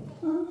میام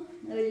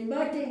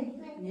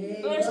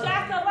باش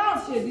که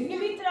راست شدی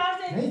میبینی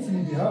ترازه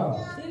نیستی ها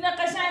این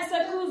قشنگ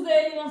سکوزه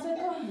اینا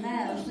سکو نه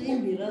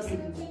اصلا بی راست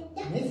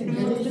نیستی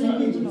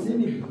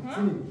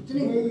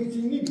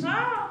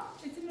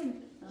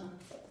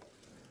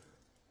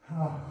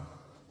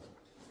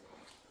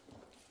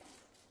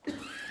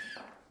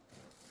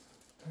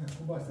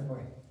خوب باشه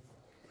بای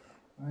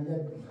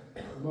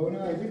با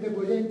اونا ایبیده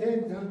بوده این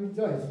تیم هم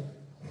بیزایست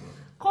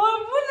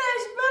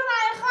قربونش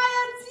برای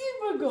خیاطی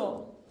بگو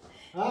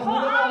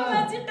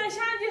خواهمتی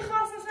قشنگی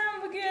خواستم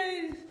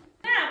بگی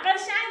نه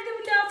قشنگ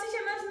بلاتیش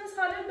مثل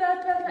ساله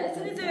برد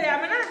اسمی زوی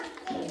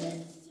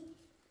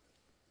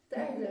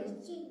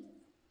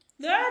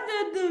نه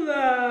درد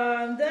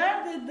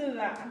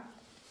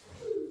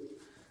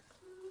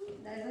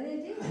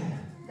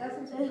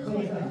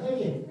دوام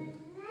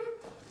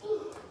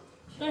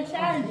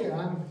قشنگ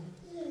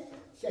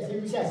شاشه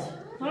میشاشه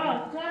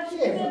ها کارشی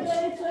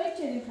داری توی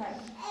چلی خواهی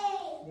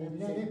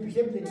نه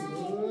پیشه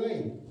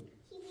بدنی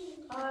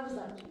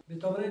به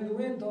طور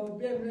دوم تا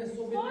بیام نه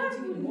صبح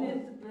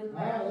قربونت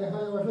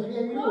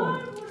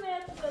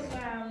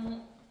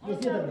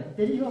بدم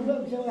تری شما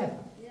بلا بشه وقت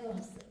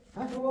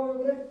ها شما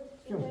بلا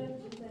شما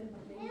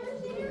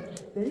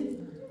تری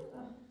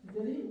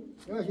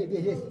یواش بیا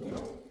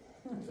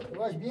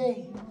یواش بیا بیا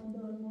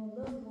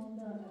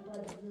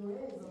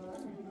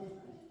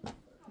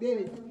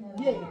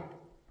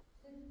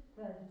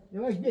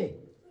یواش بیا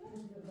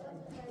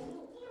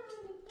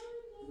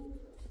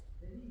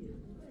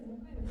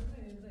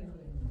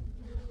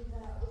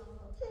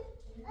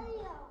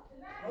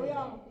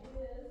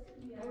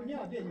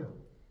نه بیا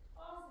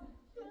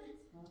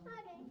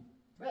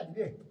بعد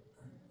بیا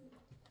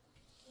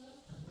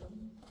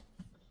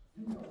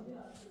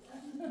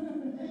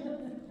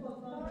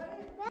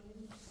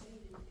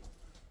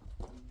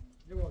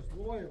یواش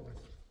یواش یواش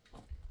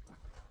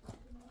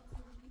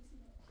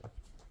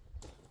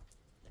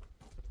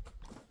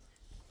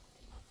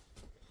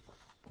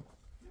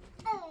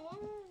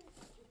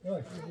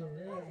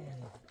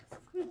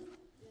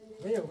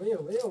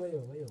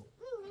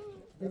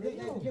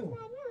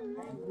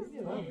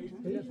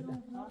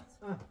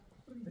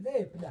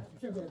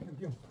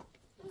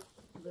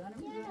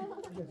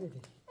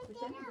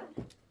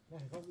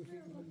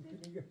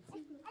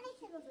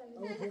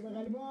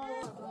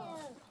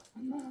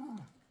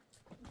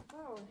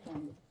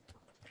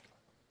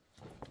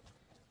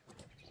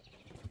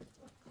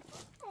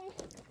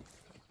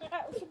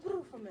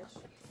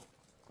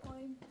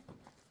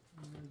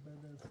ویو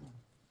بلا شو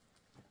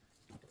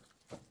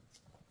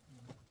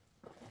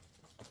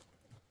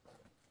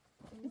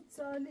كم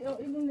سالی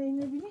او اینو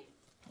نمیبینی؟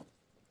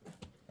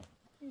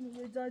 اینو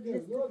به جا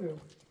دست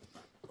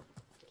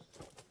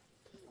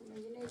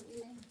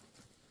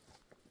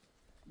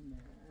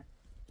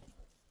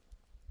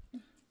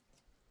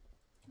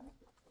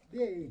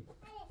بی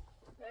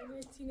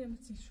بله تینه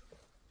متی شو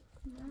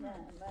نه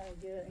من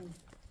گرم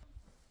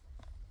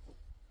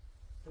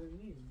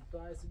ترنی تو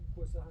عايز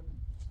تبص هم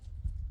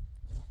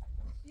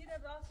شیر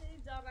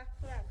راستی جارک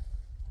فرد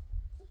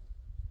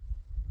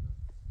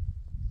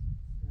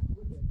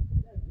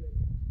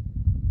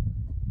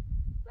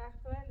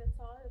رکفرد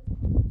لطاعت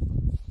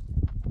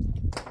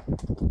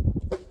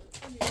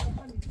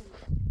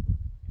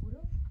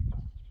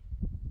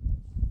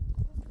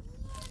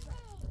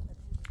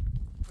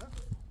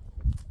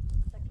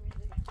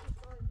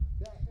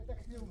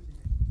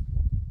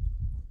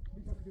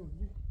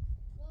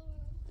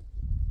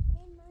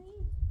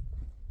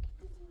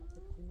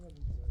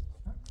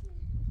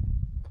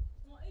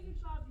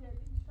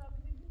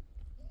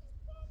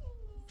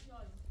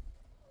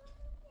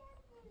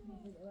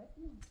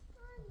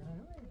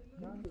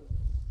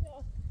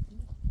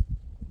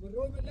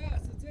بالروم لا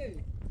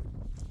ستي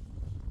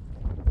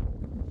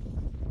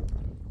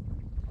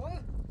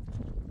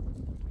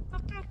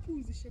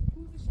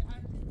شهپور بشه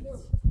انده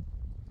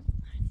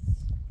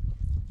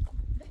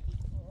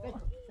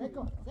سیکو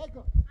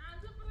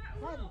انده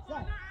برای اونو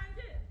بالا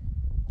انده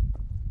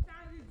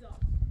چندی جا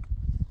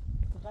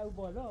چقدر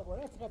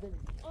بالا چقدر ببین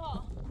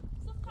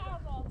سو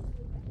قرار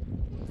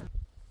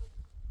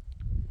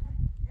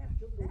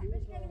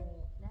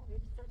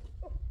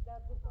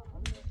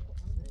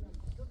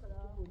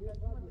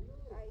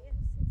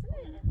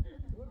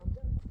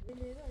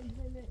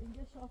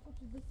اینجا شاپور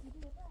تو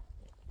بسیاری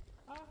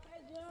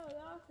آخه جا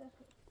راست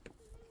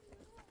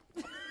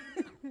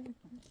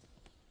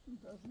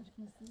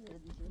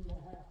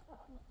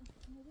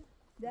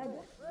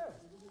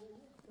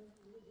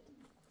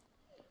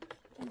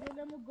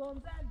دلمو گم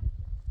زدی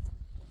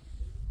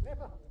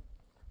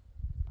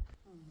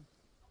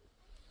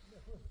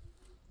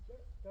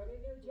داری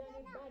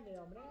نمی‌جانی بله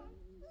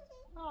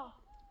آمره؟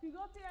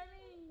 پیگو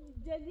پیرمی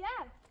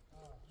جلیت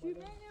شو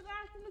بینی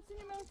رفت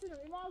نتونی منتونم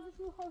این مازو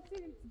شو خواستی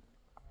نمیتونی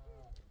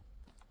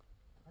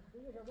هم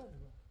دیگه کجا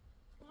می‌ری؟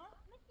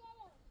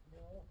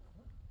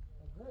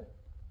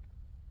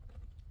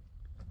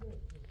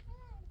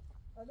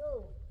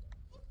 الو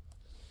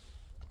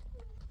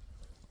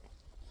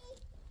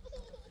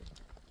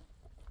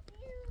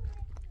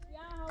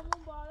یا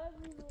همون بالا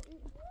روی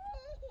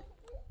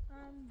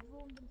هم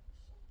روم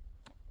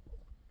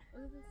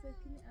از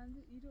سکنی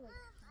اندو ایرو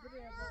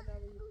بره بالا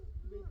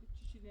به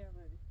چیشی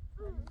نمیاری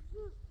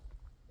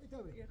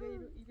یه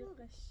غیرو ایرو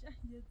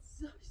قشنگ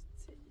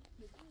زاشته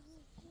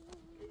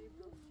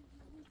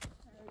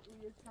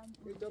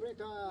دوباره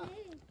تا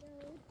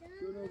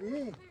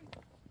جنوبی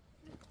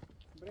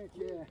برای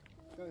که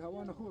تا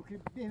هوا نخور که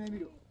به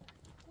نمیرو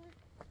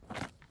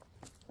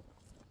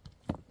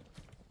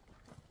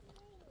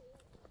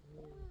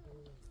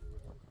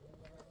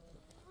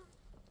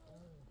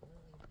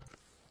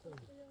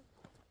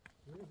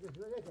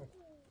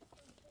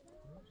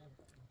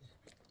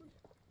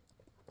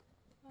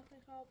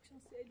خواب کشن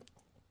سیلی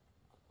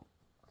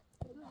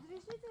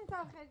دوزریش نیتونی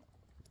تا خیلی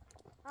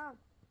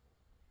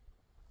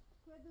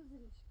کوه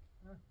دوزریش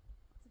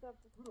سیداب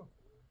برو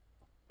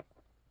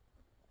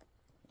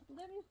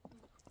داری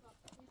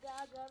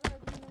دیگه اگر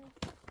ببینیم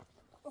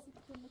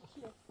سیکنه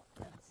کیه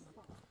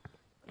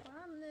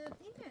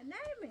اینه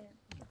نرمه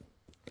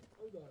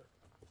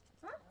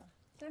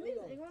تمیز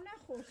ایگو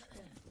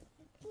نخوشته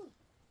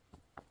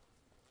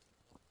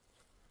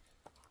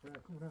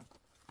کمرم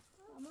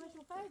اما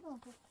شو قیدون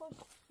خب خوش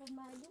خب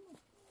معلومه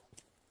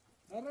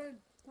آره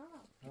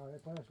یه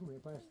پایش خوبه یه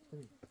پایش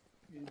تمیز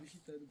یه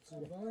بیشی تا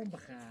صبحان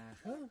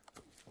بخخ ها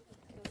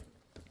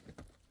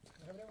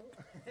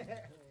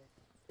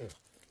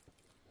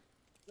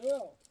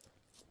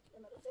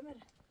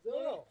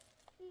زهرا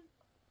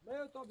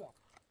بیا طبع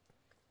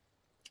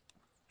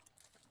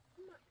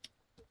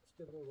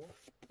استبرو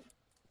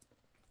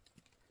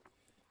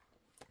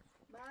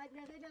بعد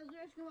نده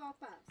جزوش که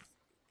واپس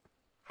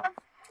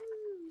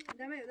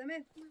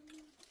دمه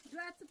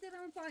دوات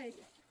ستیرم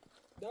پایه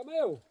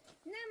دمیو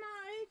نه ما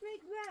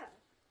ریک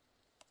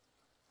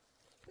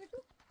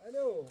دو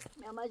الو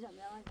میامجم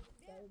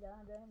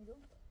دارم دو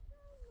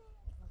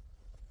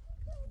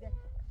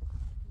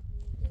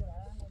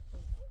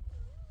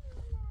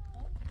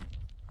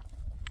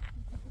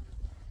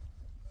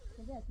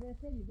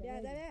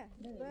بیا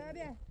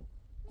بیا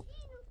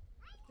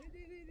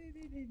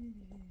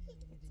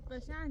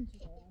قشنگ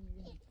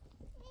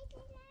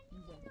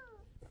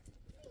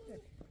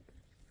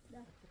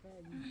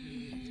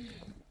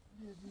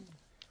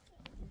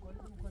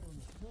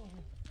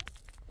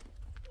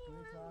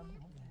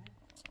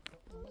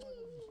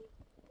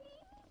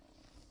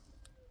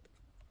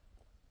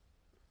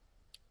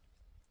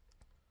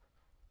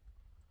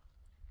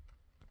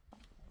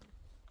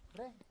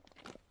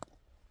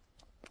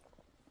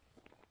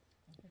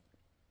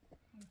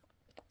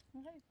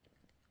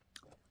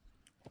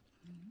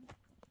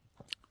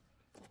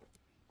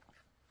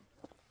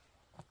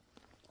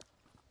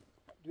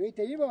دوی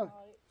تایی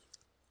با؟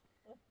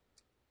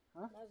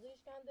 مزویش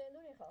کنده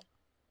نوری خواه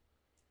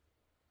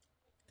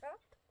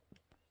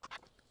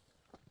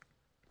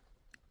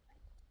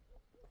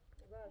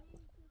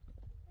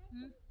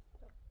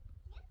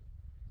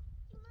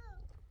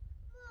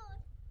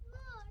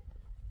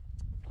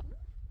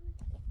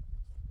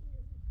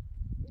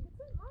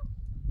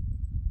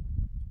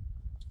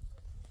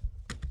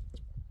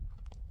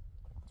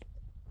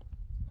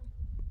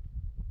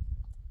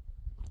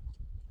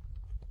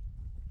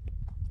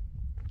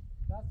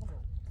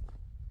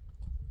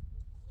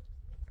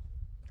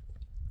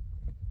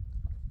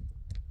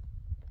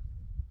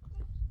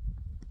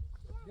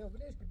Björn,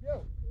 Feliske,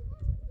 Björn!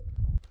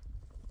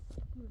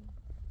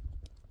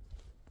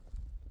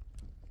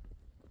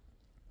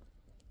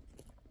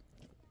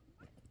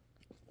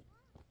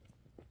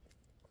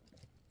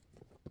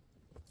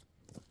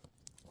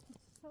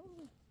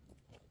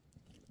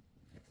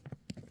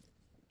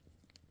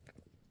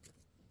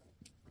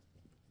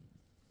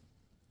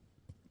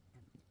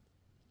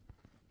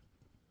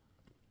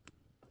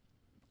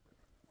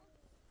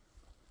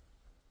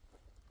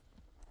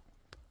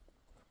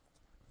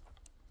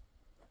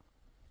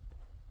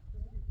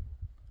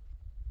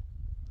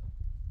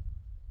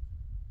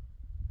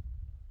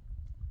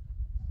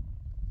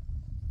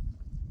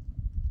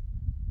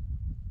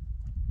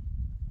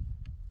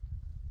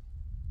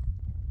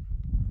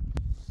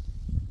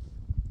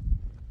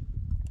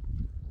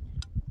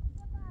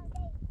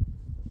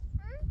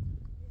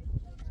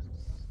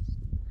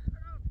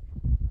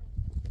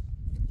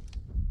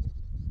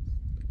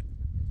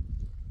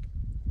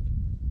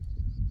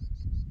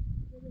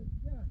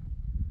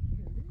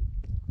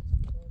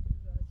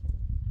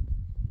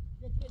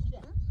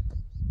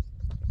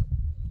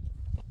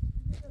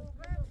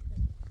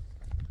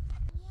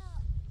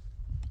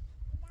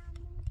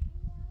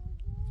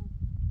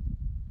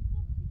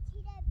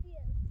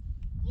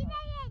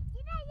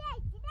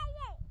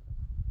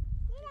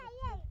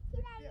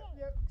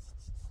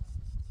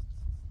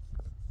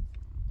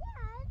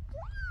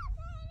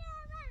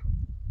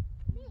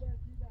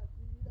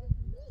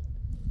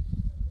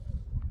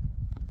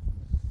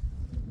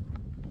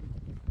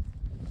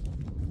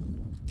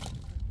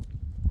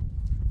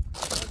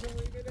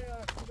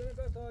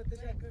 صوت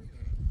تشكل.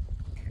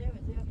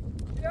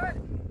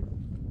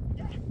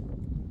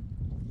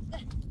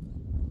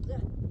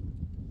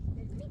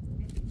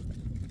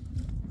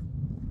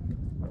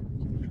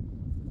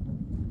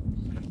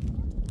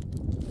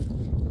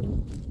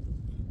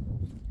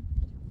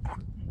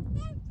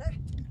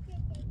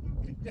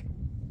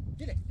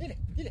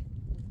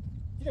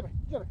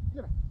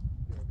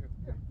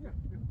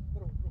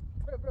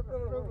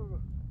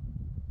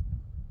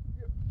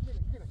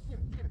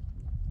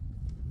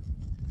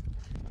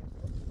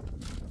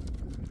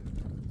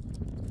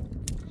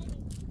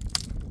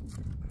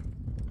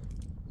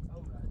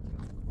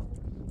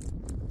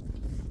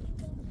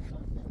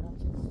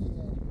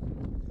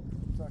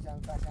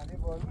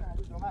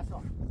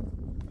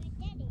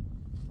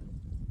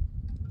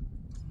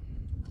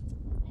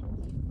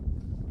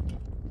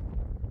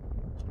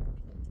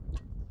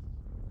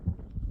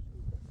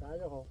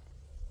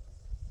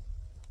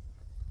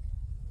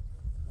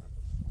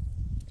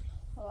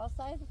 خلاص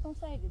صاير تكون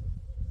سايد.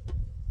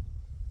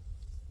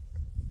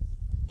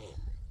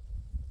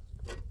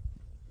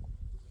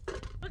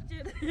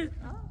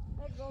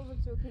 اقول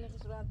بتشوفني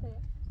خسرانتي.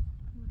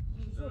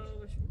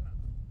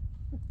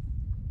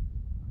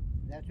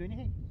 لا توني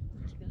هي.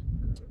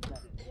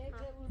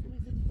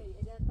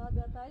 إذا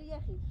طابع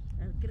تاريخي.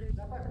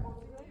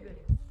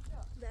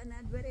 لا أنا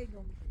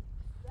أدبريهم.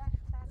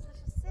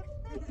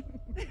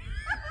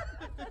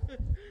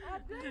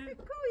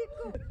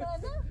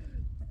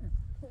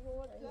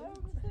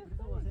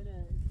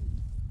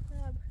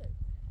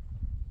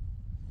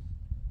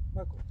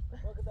 ماكو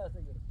وقت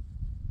أسجل.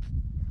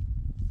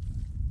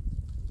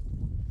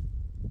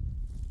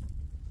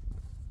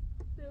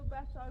 تو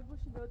بچه‌ها گوش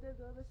داده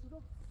داره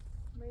سرو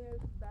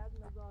میاد بعد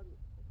نزاری.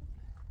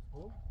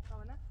 هو؟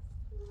 آنها؟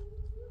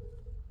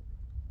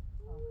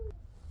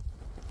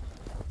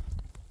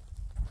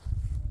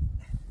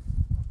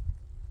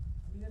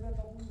 مين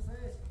طابون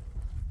سايس؟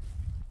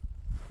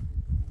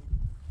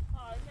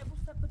 اینه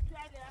بوست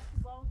بترعلی رفتی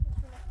با اون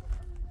کسی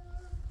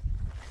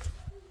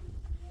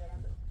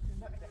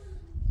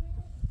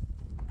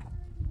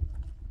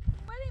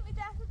بریم این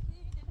دست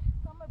دیگه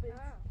کامل بریم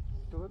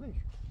تو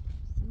ببینش.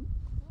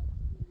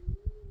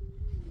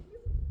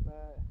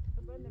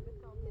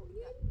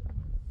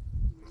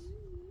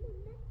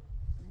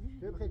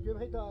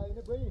 جبهي تا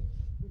اینه بایی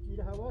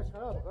میگیره هواش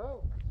خراب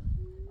خب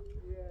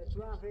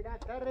تو هم فعلا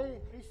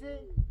تره خیسی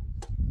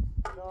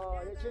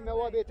تا یکی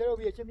نوا بهتره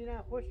و یکی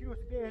میرن خوش روز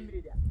به هم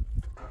میریده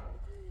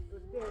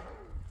روز به